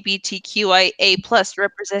LGBTQIA plus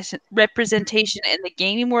representation in the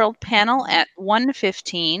gaming world panel at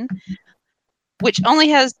 1:15, which only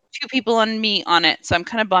has 2 people on me on it. So I'm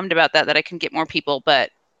kind of bummed about that I can get more people,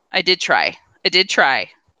 but I did try.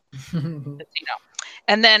 You know.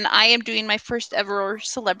 And then I am doing my first ever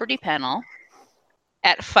celebrity panel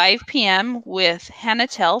at 5 p.m. with Hannah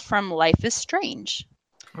Tell from Life is Strange.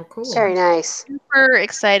 Oh, cool. Very nice. Super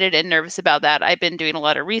excited and nervous about that. I've been doing a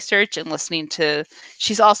lot of research and listening to...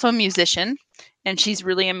 She's also a musician, and she's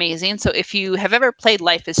really amazing. So if you have ever played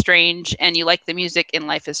Life is Strange and you like the music in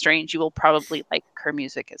Life is Strange, you will probably like her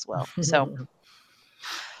music as well. So...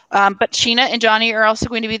 but Sheena and Johnny are also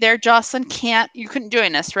going to be there. Jocelyn you couldn't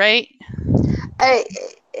join us, right?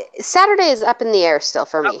 Saturday is up in the air still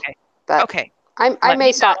for me. Okay. But okay. I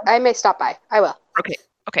may stop by. I will.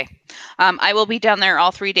 Okay. I will be down there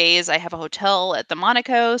all 3 days. I have a hotel at the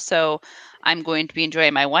Monaco, so I'm going to be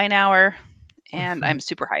enjoying my wine hour, and I'm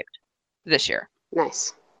super hyped this year.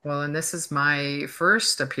 Nice. Well, and this is my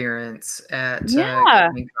first appearance at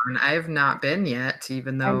Gaming Con. I have not been yet,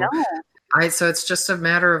 even though So it's just a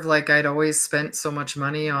matter of like I'd always spent so much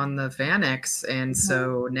money on the Fanex, and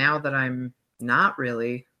so now that I'm not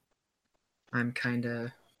really, I'm kind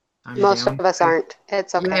of. Most of us aren't.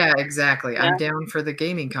 It's okay. Yeah, exactly. Yeah. I'm down for the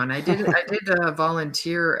gaming con. I did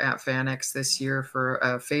volunteer at Fanex this year for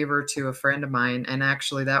a favor to a friend of mine, and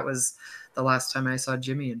actually that was the last time I saw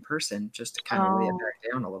Jimmy in person, just to kind of lay it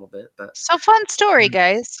back down a little bit. But so fun story,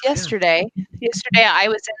 guys. Yesterday I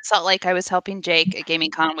was in Salt Lake. I was helping Jake at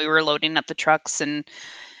Gaming Con. We were loading up the trucks and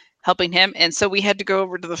helping him, and so we had to go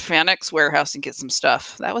over to the Fanex warehouse and get some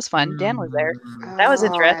stuff. That was fun. Dan was there. That was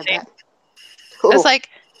interesting. Cool. It was like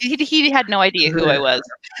he had no idea who I was.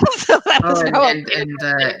 So that was and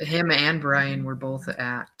him and Brian were both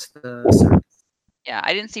at the service. Yeah,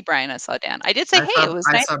 I didn't see Brian. I saw Dan. I did say, it was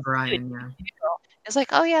nice. I saw Brian, yeah. It's like,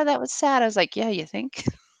 oh, yeah, that was sad. I was like, yeah, you think?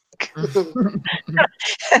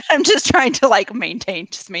 I'm just trying to like maintain.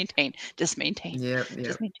 Yep. Just maintain.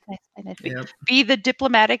 Be the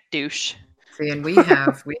diplomatic douche. See, and we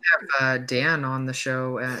have Dan on the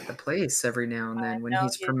show at the place every now and then when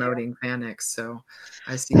he's promoting Fanex. So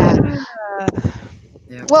I see that.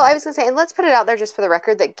 Yeah. Well, I was going to say, and let's put it out there just for the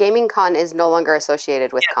record that Gaming Con is no longer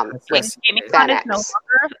associated with Gaming Con is no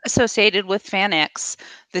longer associated with Fanex.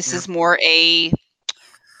 This is more a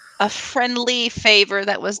friendly favor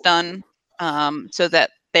that was done so that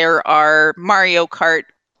there are Mario Kart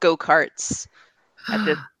go-karts at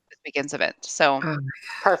this weekend's event. So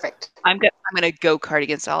perfect. I'm gonna go kart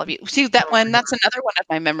against all of you. See that one? That's another one of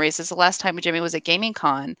my memories. Is the last time Jimmy was at Gaming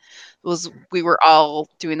Con, we were all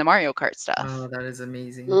doing the Mario Kart stuff. Oh, that is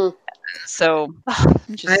amazing. So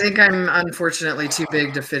I think I'm unfortunately too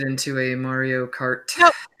big to fit into a Mario Kart.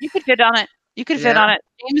 No, you could fit on it. You could fit on it.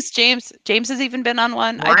 James has even been on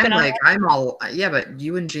one. Well, but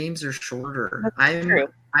you and James are shorter.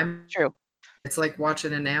 I'm true. It's like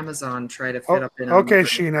watching an Amazon try to fit up in. Okay,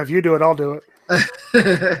 Sheena, if you do it, I'll do it.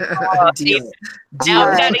 Deal.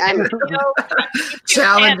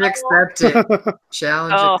 Challenge accepted.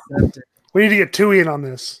 Challenge accepted. We need to get Tui in on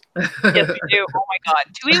this. Yes, we do. Oh my God,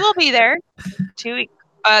 Tui will be there. Tui.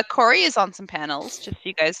 Corey is on some panels, just so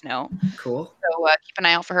you guys know. Cool. So keep an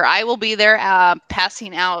eye out for her. I will be there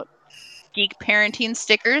passing out Geek Parenting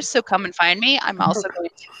stickers, so come and find me. I'm also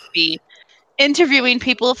going to be interviewing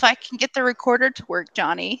people if I can get the recorder to work,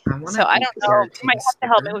 Johnny. So I don't know. You might have to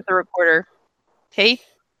help me with the recorder. Okay?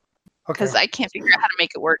 Because I can't figure out how to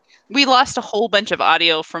make it work. We lost a whole bunch of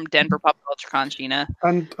audio from Denver Pop Culture Con, Sheena.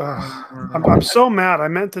 And I'm so mad. I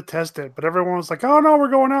meant to test it, but everyone was like, "Oh no, we're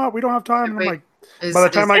going out. We don't have time." And I'm like, by the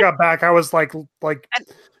time I got back, I was like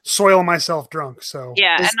soiling myself drunk. So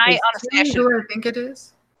yeah, and I honestly, who I think it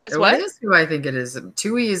is. What is who I think it is?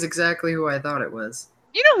 Tui is exactly who I thought it was.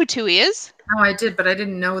 You know who Tui is? No, I did, but I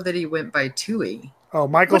didn't know that he went by Tui. Oh,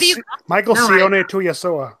 Michael Sione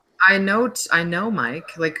Tuiasoa. I know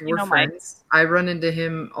Mike. Like we're friends. Mike. I run into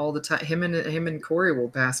him all the time. Him and Corey will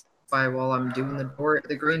pass by while I'm doing the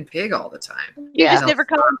Green Pig all the time. You just never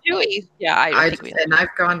call him Tui. Yeah,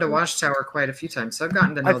 I've gone to Watchtower quite a few times, so I've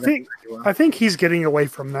gotten to know them pretty well. I think he's getting away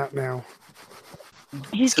from that now.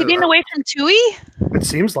 He's getting away from Tui? It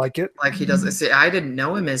seems like it. Like he doesn't see. I didn't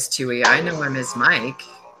know him as Tui. I know him as Mike.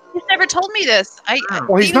 He's never told me this.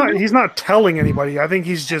 Well, he's not telling anybody. I think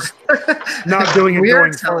he's just not doing it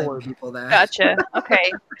going forward. People that. Gotcha.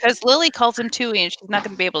 Okay. Because Lily calls him Tui, and she's not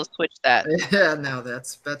going to be able to switch that. Yeah, no,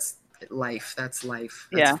 that's life. That's life.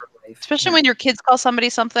 That's yeah. Especially when your kids call somebody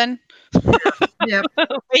something. Yep.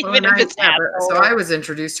 Even if it's so I was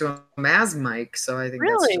introduced to him as Mike, so I think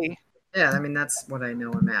really. Yeah, I mean that's what I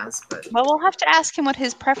know him as. But we'll have to ask him what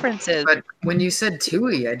his preference is. But when you said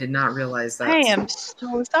Tui, I did not realize that. I am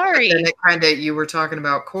so sorry. And it kind of you were talking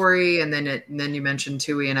about Corey, and then you mentioned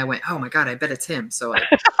Tui, and I went, oh my God, I bet it's him. So I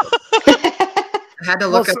had to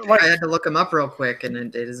look I had to look him up real quick, and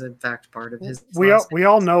it is in fact part of his. We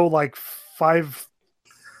all know like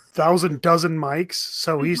 5,000 dozen mics,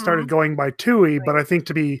 so he started going by Tui. But I think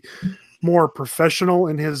to be more professional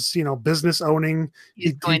in his, business owning,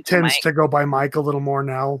 he tends to go by Mike a little more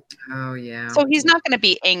now. Oh yeah. So he's not going to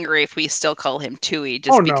be angry if we still call him Tui,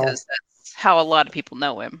 just because that's how a lot of people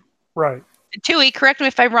know him. Right. And Tui, correct me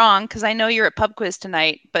if I'm wrong, because I know you're at Pub Quiz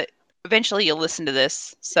tonight, but eventually you'll listen to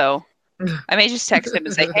this, so I may just text him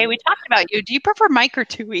and say, "Hey, we talked about you. Do you prefer Mike or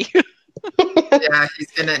Tui?" Yeah,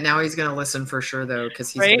 he's gonna listen for sure though,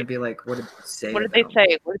 because he's gonna be like, "What did they say? What did they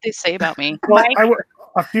say? What did they say about me?" Well,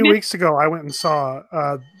 a few weeks ago, I went and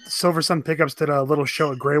saw Silver Sun Pickups did a little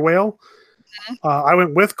show at Gray Whale. I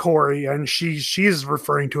went with Corey, and she's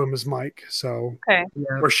referring to him as Mike, so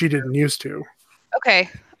where she didn't used to. Okay,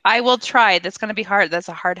 I will try. That's going to be hard. That's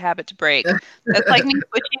a hard habit to break. That's like me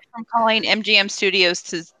switching from calling MGM Studios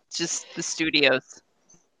just the studios.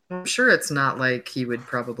 I'm sure it's not like he would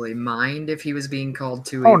probably mind if he was being called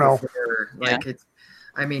Tui. Oh, no. Before. Like it's,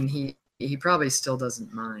 I mean, he probably still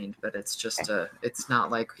doesn't mind, but it's just it's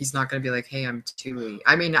not like he's not going to be like, hey, I'm Tui.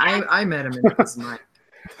 I mean, I met him in his mind.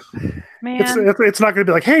 Man, it's not going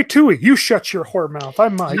to be like, hey, Tui, you shut your whore mouth.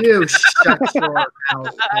 I'm Mike. You shut your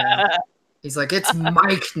mouth. Man. He's like, it's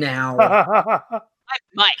Mike now.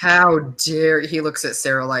 Mike. How dare he looks at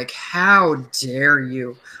Sarah like, how dare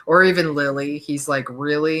you? Or even Lily. He's like,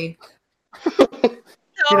 really? Get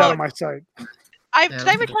out of my sight. Did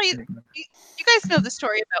I ever tell you? You guys know the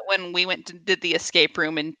story about when we went to did the escape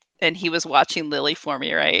room and he was watching Lily for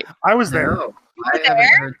me, right? I was there. No, I haven't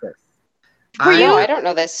heard this. I don't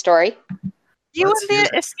know this story. You were in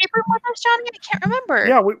the escape room with us, Johnny? I can't remember.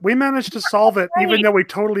 Yeah, we managed to solve it, even though we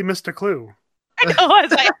totally missed a clue. I know. I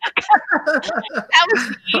was like, that was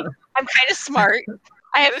me. I'm kind of smart.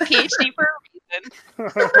 I have a PhD for a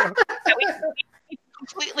reason. We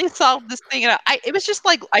completely solved this thing. And it was just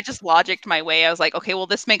like, I just logicked my way. I was like, okay, well,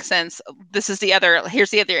 this makes sense. This is here's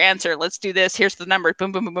the other answer. Let's do this. Here's the number.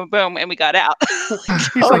 Boom, boom, boom, boom, boom. And we got out.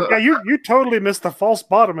 He's like, yeah, you totally missed the false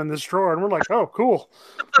bottom in this drawer. And we're like, oh, cool.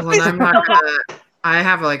 Well, I'm not gonna, I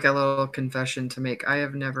have like a little confession to make. I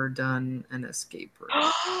have never done an escape room.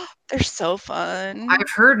 They're so fun. I've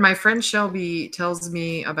heard my friend Shelby tells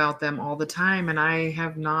me about them all the time, and I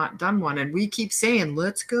have not done one. And we keep saying,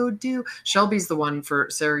 let's go do. Shelby's the one for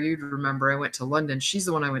Sarah. You'd remember I went to London. She's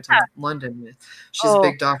the one I went to London with. She's a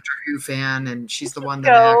big Doctor Who fan, and she's the one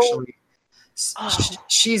that actually.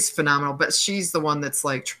 She's phenomenal, but she's the one that's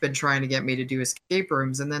like been trying to get me to do escape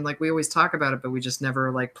rooms, and then like we always talk about it, but we just never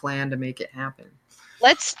like plan to make it happen.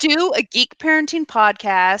 Let's do a Geek Parenting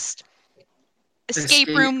Podcast escape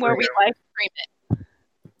room where we live stream it.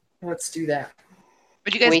 Let's do that.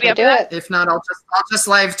 Would you guys We be can up do for that? it. If not, I'll just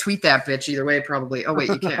live tweet that bitch. Either way, probably. Oh wait,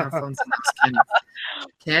 you can't have phones in this, can you?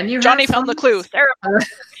 Can you? Johnny have found the phones? clue. Sarah,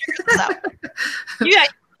 figure this out. You got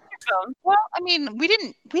your phone. Well, I mean, we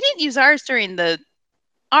didn't use ours during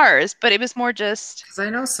ours, but it was more just Because I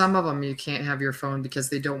know some of them you can't have your phone because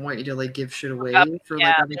they don't want you to like give shit away for yeah,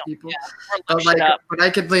 like other people. But like, but I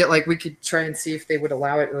could like we could try and see if they would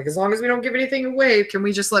allow it. Like as long as we don't give anything away, can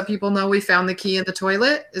we just let people know we found the key in the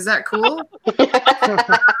toilet? Is that cool? You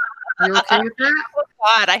okay with that? Oh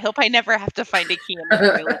God, I hope I never have to find a key in the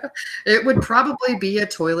toilet. It would probably be a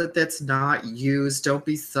toilet that's not used. Don't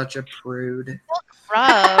be such a prude.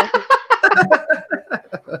 Rough.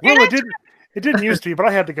 Well, it didn't used to be, but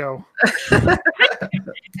I had to go. Now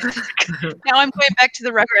I'm going back to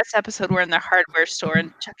the Rugrats episode. We're in the hardware store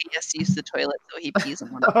and Chucky has to use the toilet, so he pees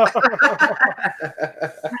in one of them.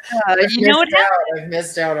 You know what happens? I've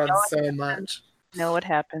missed out on so much. Know what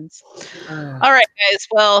happens. All right, guys.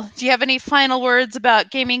 Well, do you have any final words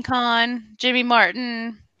about Gaming Con? Jimmy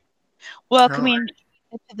Martin, welcoming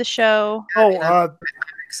you to the show. I'm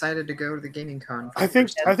excited to go to the Gaming Con. I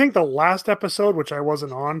think the last episode, which I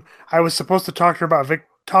wasn't on, I was supposed to talk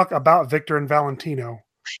about Victor and Valentino.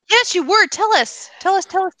 Yes, you were. Tell us.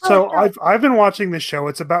 So I've been watching this show.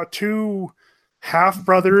 It's about two half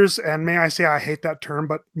brothers, and may I say I hate that term,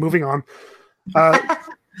 but moving on.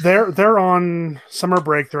 They're on summer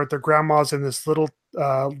break. They're at their grandma's in this little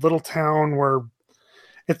town where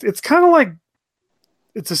it's kind of like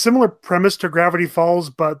it's a similar premise to Gravity Falls,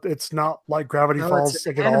 but it's not like Gravity Falls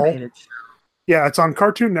at all. Yeah, it's on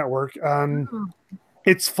Cartoon Network.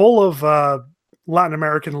 It's full of Latin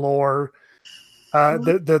American lore.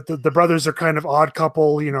 The brothers are kind of odd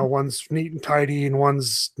couple. You know, one's neat and tidy and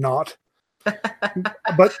one's not.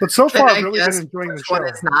 But so far, I've really been enjoying the show. One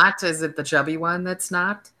it's not? Is it the chubby one that's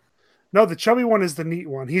not? No, the chubby one is the neat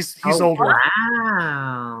one. He's older.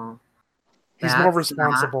 Wow. He's more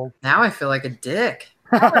responsible. Now I feel like a dick.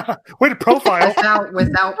 Way to profile.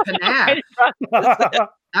 without panache. That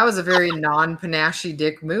was a very non-panache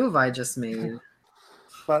dick move I just made.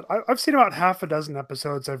 But I've seen about half a dozen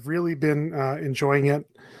episodes. I've really been enjoying it.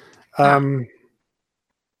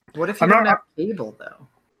 What if you don't have cable, though?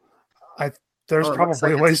 There's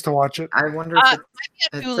probably ways to watch it. I wonder if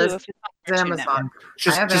it's Hulu, if it's on Amazon.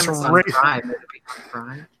 I have Amazon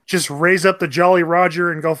Prime. Just raise up the Jolly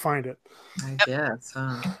Roger and go find it. I guess,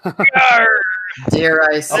 huh? Dare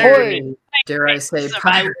I say virus?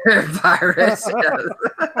 Yes.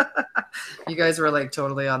 You guys were like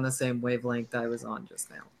totally on the same wavelength I was on just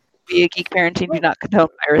now. Be a Geek Parenting, do not condone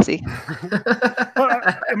piracy. Well,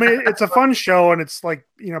 I mean, it's a fun show, and it's like,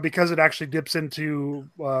 you know, because it actually dips into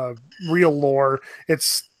real lore,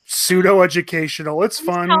 it's pseudo-educational. It's Please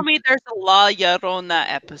fun. tell me there's a La Llorona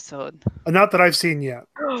episode. Not that I've seen yet.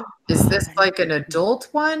 Is this like an adult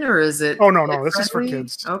one, or is it? Oh, no, this is for kid-friendly?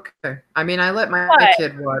 kids. Okay. I mean, I let my But-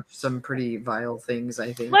 kid watch some pretty vile things,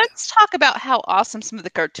 I think. Let's talk about how awesome some of the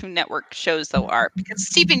Cartoon Network shows, though, are. Because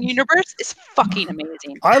Steven Universe is fucking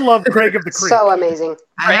amazing. I love Craig of the Creek. So amazing.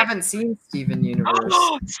 I haven't seen Steven Universe.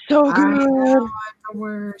 So I good. know, I'm the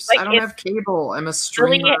worst. Like, I don't it's have cable. I'm a really-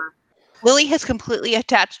 streamer. Lily has completely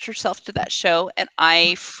attached herself to that show, and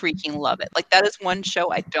I freaking love it. Like, that is one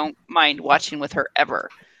show I don't mind watching with her ever.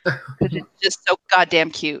 Because it's just so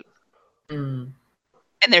goddamn cute. Mm.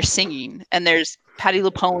 And they're singing, and there's Patti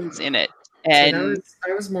LuPone's in it. And And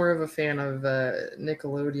I was more of a fan of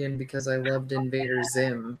Nickelodeon because I loved Invader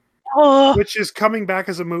Zim. Which is coming back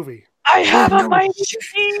as a movie. I have a mighty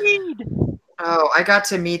need. Oh, I got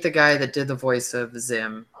to meet the guy that did the voice of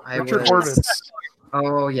Zim. Richard Horvitz.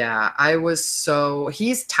 Oh yeah, I was so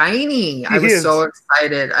he's tiny. I He was is. so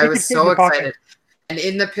excited. I He was can fit in so your pocket. excited. And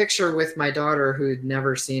in the picture with my daughter who had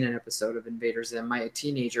never seen an episode of Invader Zim, my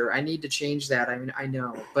teenager, I need to change that. I mean, I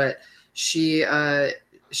know, but she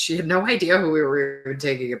had no idea who we were even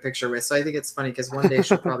taking a picture with. So I think it's funny because one day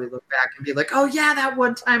she'll probably look back and be like, "Oh yeah, that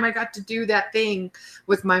one time I got to do that thing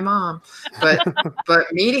with my mom." But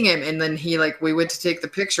meeting him, and then we went to take the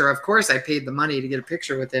picture. Of course, I paid the money to get a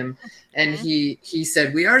picture with him, and he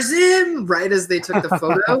said, "We are Zim," right as they took the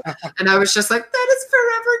photo, and I was just like, "That is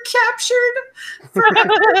forever captured."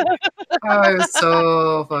 Oh, I was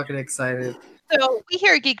so fucking excited. So we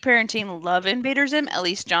here at Geek Parenting love Invader Zim. At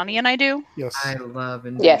least Johnny and I do. Yes. I love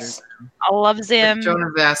Invader Yes. Zim. I love Zim. Jonah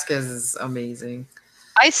Vasquez is amazing.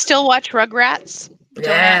 I still watch Rugrats. Don't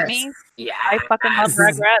at me. Yeah. I fucking love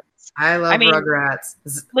Rugrats. I love Rugrats.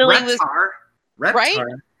 Lily Reptar. right?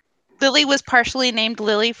 Lily was partially named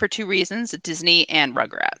Lily for two reasons: Disney and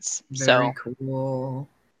Rugrats. Very cool.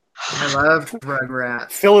 I loved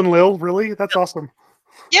Rugrats. Phil and Lil, really? That's awesome.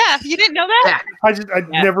 Yeah, you didn't know that? I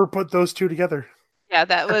never put those two together. Yeah,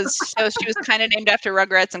 that was so she was kind of named after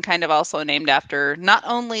Rugrats and kind of also named after not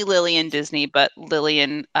only Lily and Disney, but Lily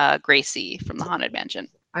and Gracie from the Haunted Mansion.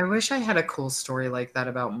 I wish I had a cool story like that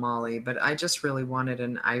about Molly, but I just really wanted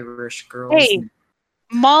an Irish girl. Hey,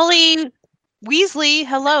 Molly Weasley,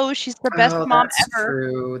 hello, she's the best mom ever.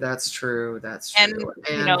 True. That's true. And, And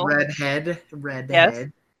you know, redhead. Yes.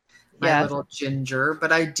 My Yes. little ginger.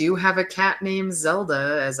 But I do have a cat named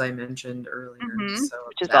Zelda, as I mentioned earlier. So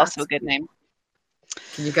which is also a good name.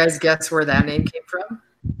 Can you guys guess where that name came from?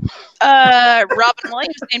 Robin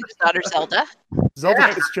Williams named his daughter Zelda.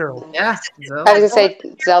 Zelda Fitzgerald. Yeah. I was gonna say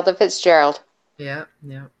Zelda Fitzgerald. Yeah.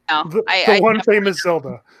 No, The one famous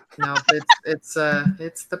Zelda. No, it's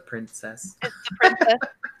the princess.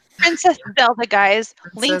 Princess Zelda, guys.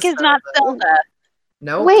 Link is not Zelda.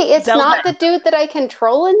 No. Wait, it's Zelda. not the dude that I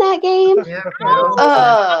control in that game? Yeah,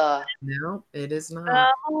 no, it is not.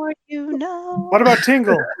 The more you know. What about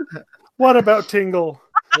Tingle? What about Tingle?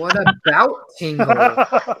 What about Tingle?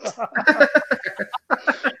 I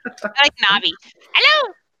like Navi.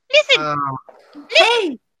 Hello, listen.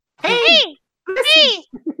 Hey, listen.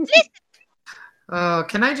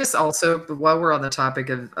 Can I just also, while we're on the topic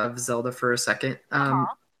of Zelda for a second,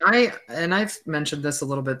 I've mentioned this a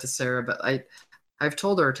little bit to Sarah, but I've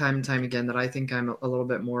told her time and time again that I think I'm a little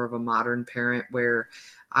bit more of a modern parent where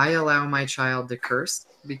I allow my child to curse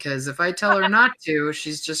because if I tell her not to,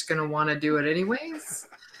 she's just going to want to do it anyways.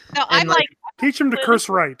 No, I'm like teach him to curse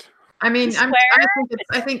right. I mean,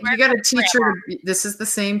 I think you got to teach her. This is the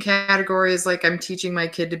same category as like I'm teaching my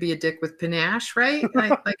kid to be a dick with panache, right?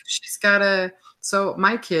 like she's got to. So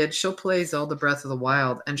my kid, she'll play Zelda Breath of the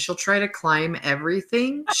Wild, and she'll try to climb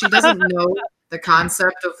everything. She doesn't know the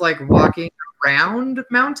concept of like walking around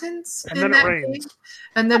mountains And in then it that rains. game.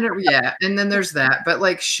 And then and then there's that. But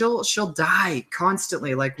like she'll die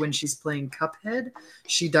constantly. Like when she's playing Cuphead,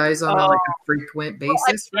 she dies on like a frequent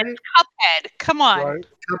basis, right? Cuphead. Come on. Right.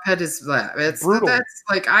 Cuphead is it's Brutal. that's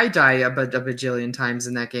like I die a bajillion times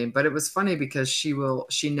in that game, but it was funny because she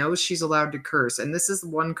knows she's allowed to curse, and this is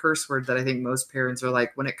one curse word that I think most parents are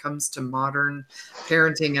like when it comes to modern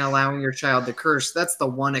parenting and allowing your child to curse. That's the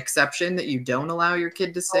one exception that you don't allow your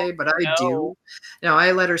kid to say, but I do. No,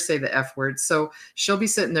 I let her say the F word, so she'll be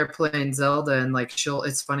sitting there playing Zelda, and like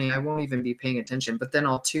it's funny. I won't even be paying attention, but then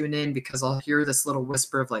I'll tune in because I'll hear this little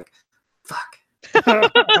whisper of like, "Fuck."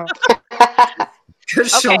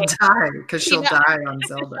 Because she'll die. Because she'll die on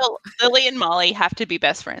Zelda. Lily and Molly have to be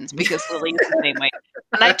best friends because Lily is the same way.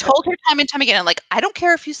 And I told her time and time again, I'm like, I don't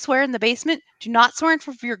care if you swear in the basement. Do not swear in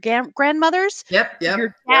front of your grandmothers, Yep.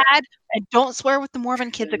 your dad, And don't swear with the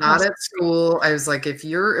Mormon kids. Not at school. I was like,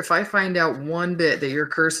 if I find out one bit that you're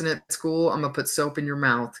cursing at school, I'm gonna put soap in your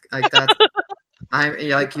mouth. Like that's I'm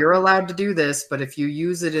like, you're allowed to do this, but if you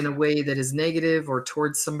use it in a way that is negative or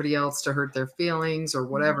towards somebody else to hurt their feelings or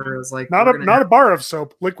whatever, it was like not a bar of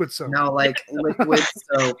soap, liquid soap. No, like liquid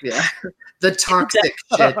soap. Yeah, the toxic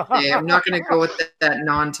shit. Yeah, I'm not gonna go with that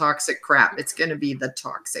non-toxic crap. It's gonna be the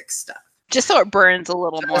toxic stuff. Just so it burns a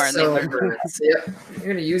little more. So it burns. Yeah, you're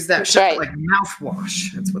gonna use that shit like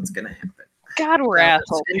mouthwash. That's what's gonna happen. God, we're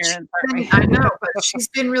asshole parents. I know, but she's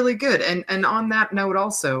been really good. And on that note,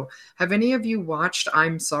 also, have any of you watched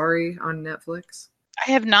I'm Sorry on Netflix?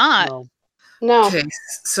 I have not. No. Okay,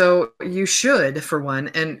 so you should, for one.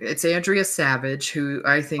 And it's Andrea Savage, who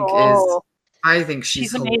I think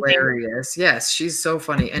she's hilarious. Yes, she's so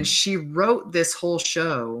funny. And she wrote this whole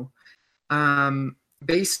show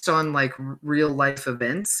based on like real life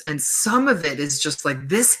events, and some of it is just like,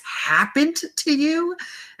 this happened to you.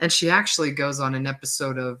 And she actually goes on an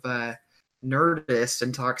episode of Nerdist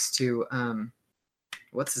and talks to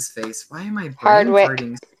what's his face? Why am I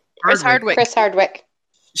Hardwick? Chris Hardwick.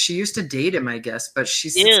 She used to date him, I guess, but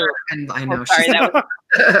she's and I know. Sorry, it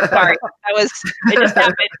just happened.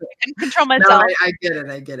 I couldn't control myself. No, I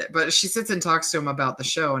get it. But she sits and talks to him about the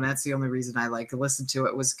show, and that's the only reason I like to listen to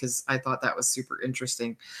it, was because I thought that was super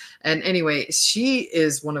interesting. And anyway, she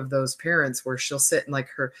is one of those parents where she'll sit and like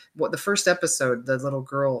the first episode,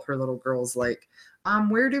 her little girl's like,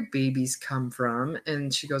 where do babies come from?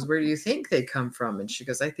 And she goes, where do you think they come from? And she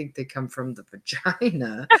goes, I think they come from the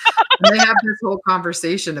vagina. And they have this whole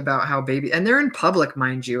conversation about how and they're in public,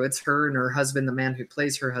 mind you. It's her and her husband, the man who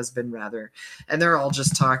plays her husband, rather. And they're all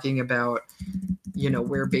just talking about,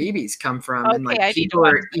 where babies come from. Okay, and like people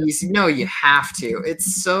are easy. No, you have to.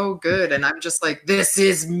 It's so good. And I'm just like, this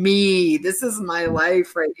is me. This is my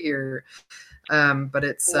life right here. But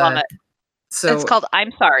it's love it. So it's called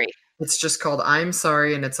I'm Sorry. It's just called I'm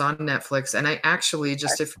Sorry, and it's on Netflix. And I actually,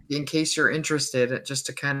 in case you're interested, just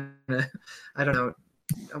to kind of, I don't know,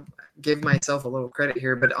 give myself a little credit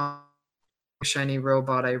here, but on Shiny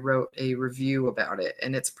Robot, I wrote a review about it,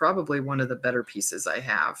 and it's probably one of the better pieces I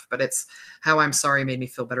have. But it's how I'm Sorry made me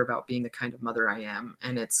feel better about being the kind of mother I am,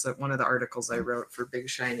 and it's one of the articles I wrote for Big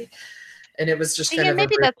Shiny, and it was just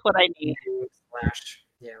maybe that's what I need.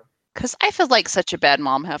 Yeah, because I feel like such a bad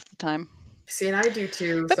mom half the time. See, and I do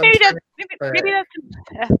too. But maybe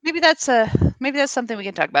that's something we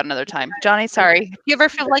can talk about another time. Johnny, sorry. You ever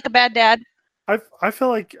feel like a bad dad? I feel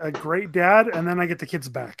like a great dad, and then I get the kids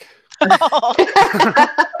back. Oh.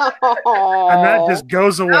 And that just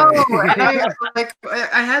goes away. I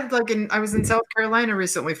was in South Carolina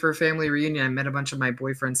recently for a family reunion. I met a bunch of my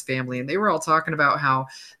boyfriend's family, and they were all talking about how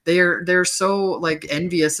they're so like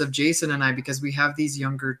envious of Jason and I because we have these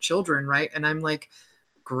younger children, right? And I'm like,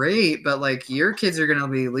 great, but like your kids are gonna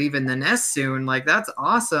be leaving the nest soon, like that's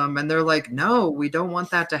awesome. And they're like, no, we don't want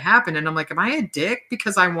that to happen. And I'm like, am I a dick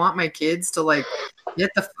because I want my kids to like get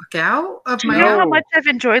the fuck out of my house? You know how much I've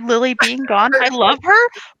enjoyed Lily being gone? I love her,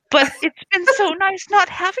 but it's been so nice not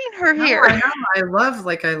having her here. I know. I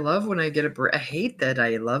love when I get a break. I hate that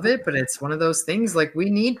I love it, but it's one of those things, like we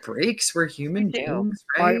need breaks. We're human beings,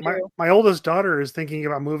 right? My oldest daughter is thinking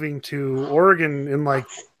about moving to Oregon in like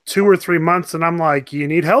 2 or 3 months, and I'm like, you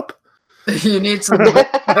need help? You need some me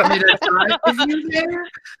to drive with you there?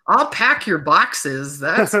 I'll pack your boxes.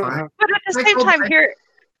 That's fine. But at the same time,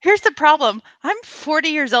 here's the problem. I'm 40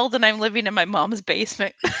 years old and I'm living in my mom's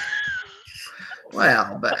basement.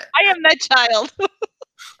 Well, but I am that child.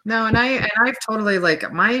 No, and I've totally,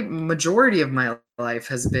 like, my majority of my life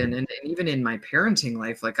has been, and even in my parenting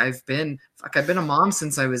life, like I've been a mom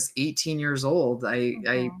since I was 18 years old.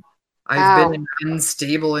 I've been an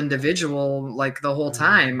unstable individual like the whole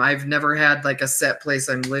time. I've never had like a set place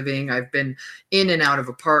I'm living. I've been in and out of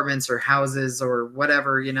apartments or houses or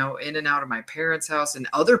whatever, in and out of my parents' house and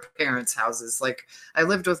other parents' houses. Like I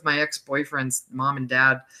lived with my ex-boyfriend's mom and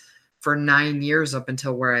dad for 9 years up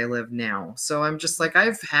until where I live now. So I'm just like,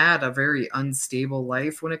 I've had a very unstable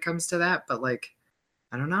life when it comes to that. But like,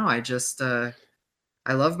 I don't know. I just,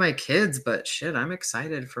 I love my kids, but shit, I'm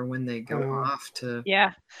excited for when they go off to.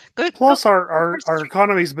 Yeah. Good. Plus, our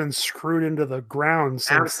economy's been screwed into the ground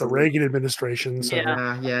since the Reagan administration. So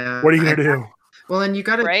yeah. What are you going to do? Well, and you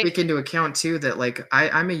got to take into account too that like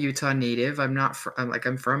I'm a Utah native. I'm not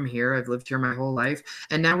I'm from here. I've lived here my whole life,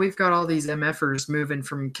 and now we've got all these MFers moving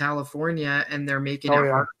from California, and they're making it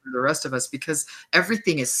hard for the rest of us because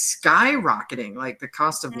everything is skyrocketing, like the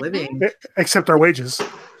cost of living, except our wages.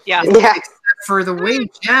 Yeah. Except for the wage,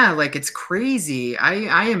 like it's crazy.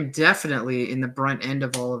 I am definitely in the brunt end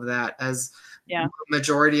of all of that as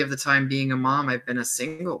majority of the time being a mom, I've been a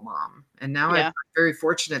single mom. And now I'm very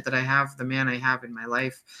fortunate that I have the man I have in my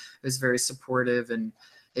life who's very supportive and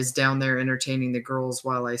is down there entertaining the girls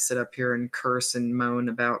while I sit up here and curse and moan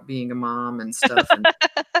about being a mom and stuff. And,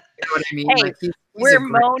 you know what I mean? Hey, like we're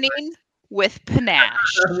moaning with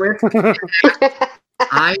panache.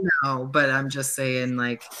 I know, but I'm just saying,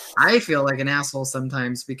 like, I feel like an asshole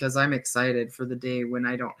sometimes because I'm excited for the day when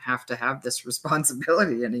I don't have to have this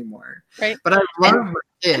responsibility anymore. Right. But I love my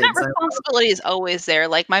kids. And that responsibility is always there.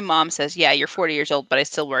 Like my mom says, yeah, you're 40 years old, but I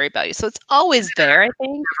still worry about you. So it's always there, I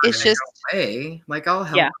think. It's just like I'll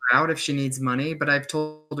help her out if she needs money, but I've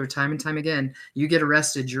told her time and time again, you get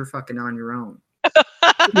arrested, you're fucking on your own.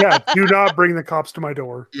 Yeah, do not bring the cops to my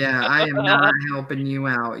door. Yeah, I am not helping you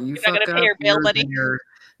out. You're not gonna pay your bail money?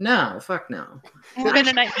 No, fuck no. Spend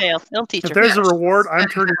a night jail. They'll teach If her. there's a reward, I'm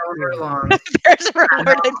turning it along. There's a reward.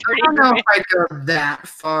 I don't know if I go that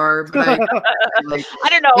far, but I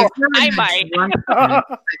don't know. I might.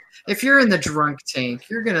 If you're in the drunk tank,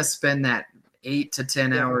 you're gonna spend that 8 to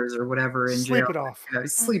 10 hours or whatever in jail. Sleep it off.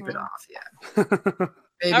 Sleep it off.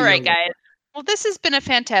 Yeah. All right, guys. Well, this has been a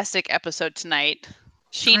fantastic episode tonight.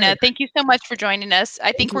 Sheena, thank you so much for joining us.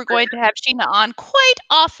 I think we're going to have Sheena on quite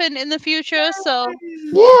often in the future. So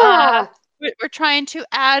we're trying to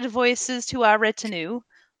add voices to our retinue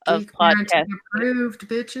of podcasts. Approved,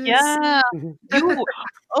 bitches. Yeah.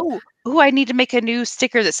 I need to make a new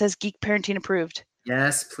sticker that says Geek Parenting Approved.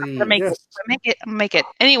 Yes, please. Make it.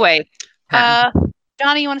 Anyway,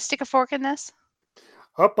 Johnny, you want to stick a fork in this?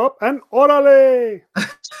 Up, and orale!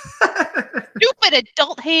 Stupid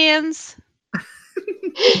adult hands.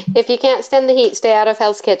 If you can't stand the heat, stay out of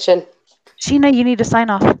Hell's Kitchen. Sheena, you need to sign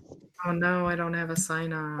off. Oh no, I don't have a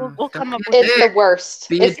sign off. We'll come up with It's the worst.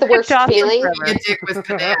 It's the worst feeling. Be a dick with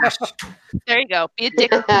panache. There you go. Be a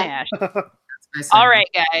dick with panache. All right,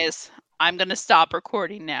 guys. I'm going to stop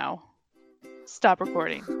recording now. Stop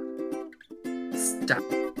recording. Stop.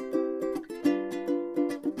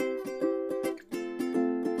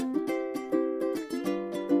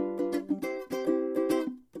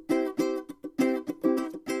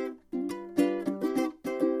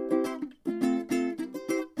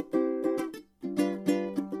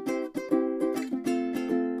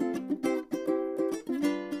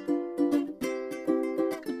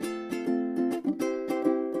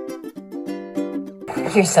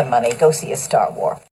 Here's some money. Go see a Star Wars.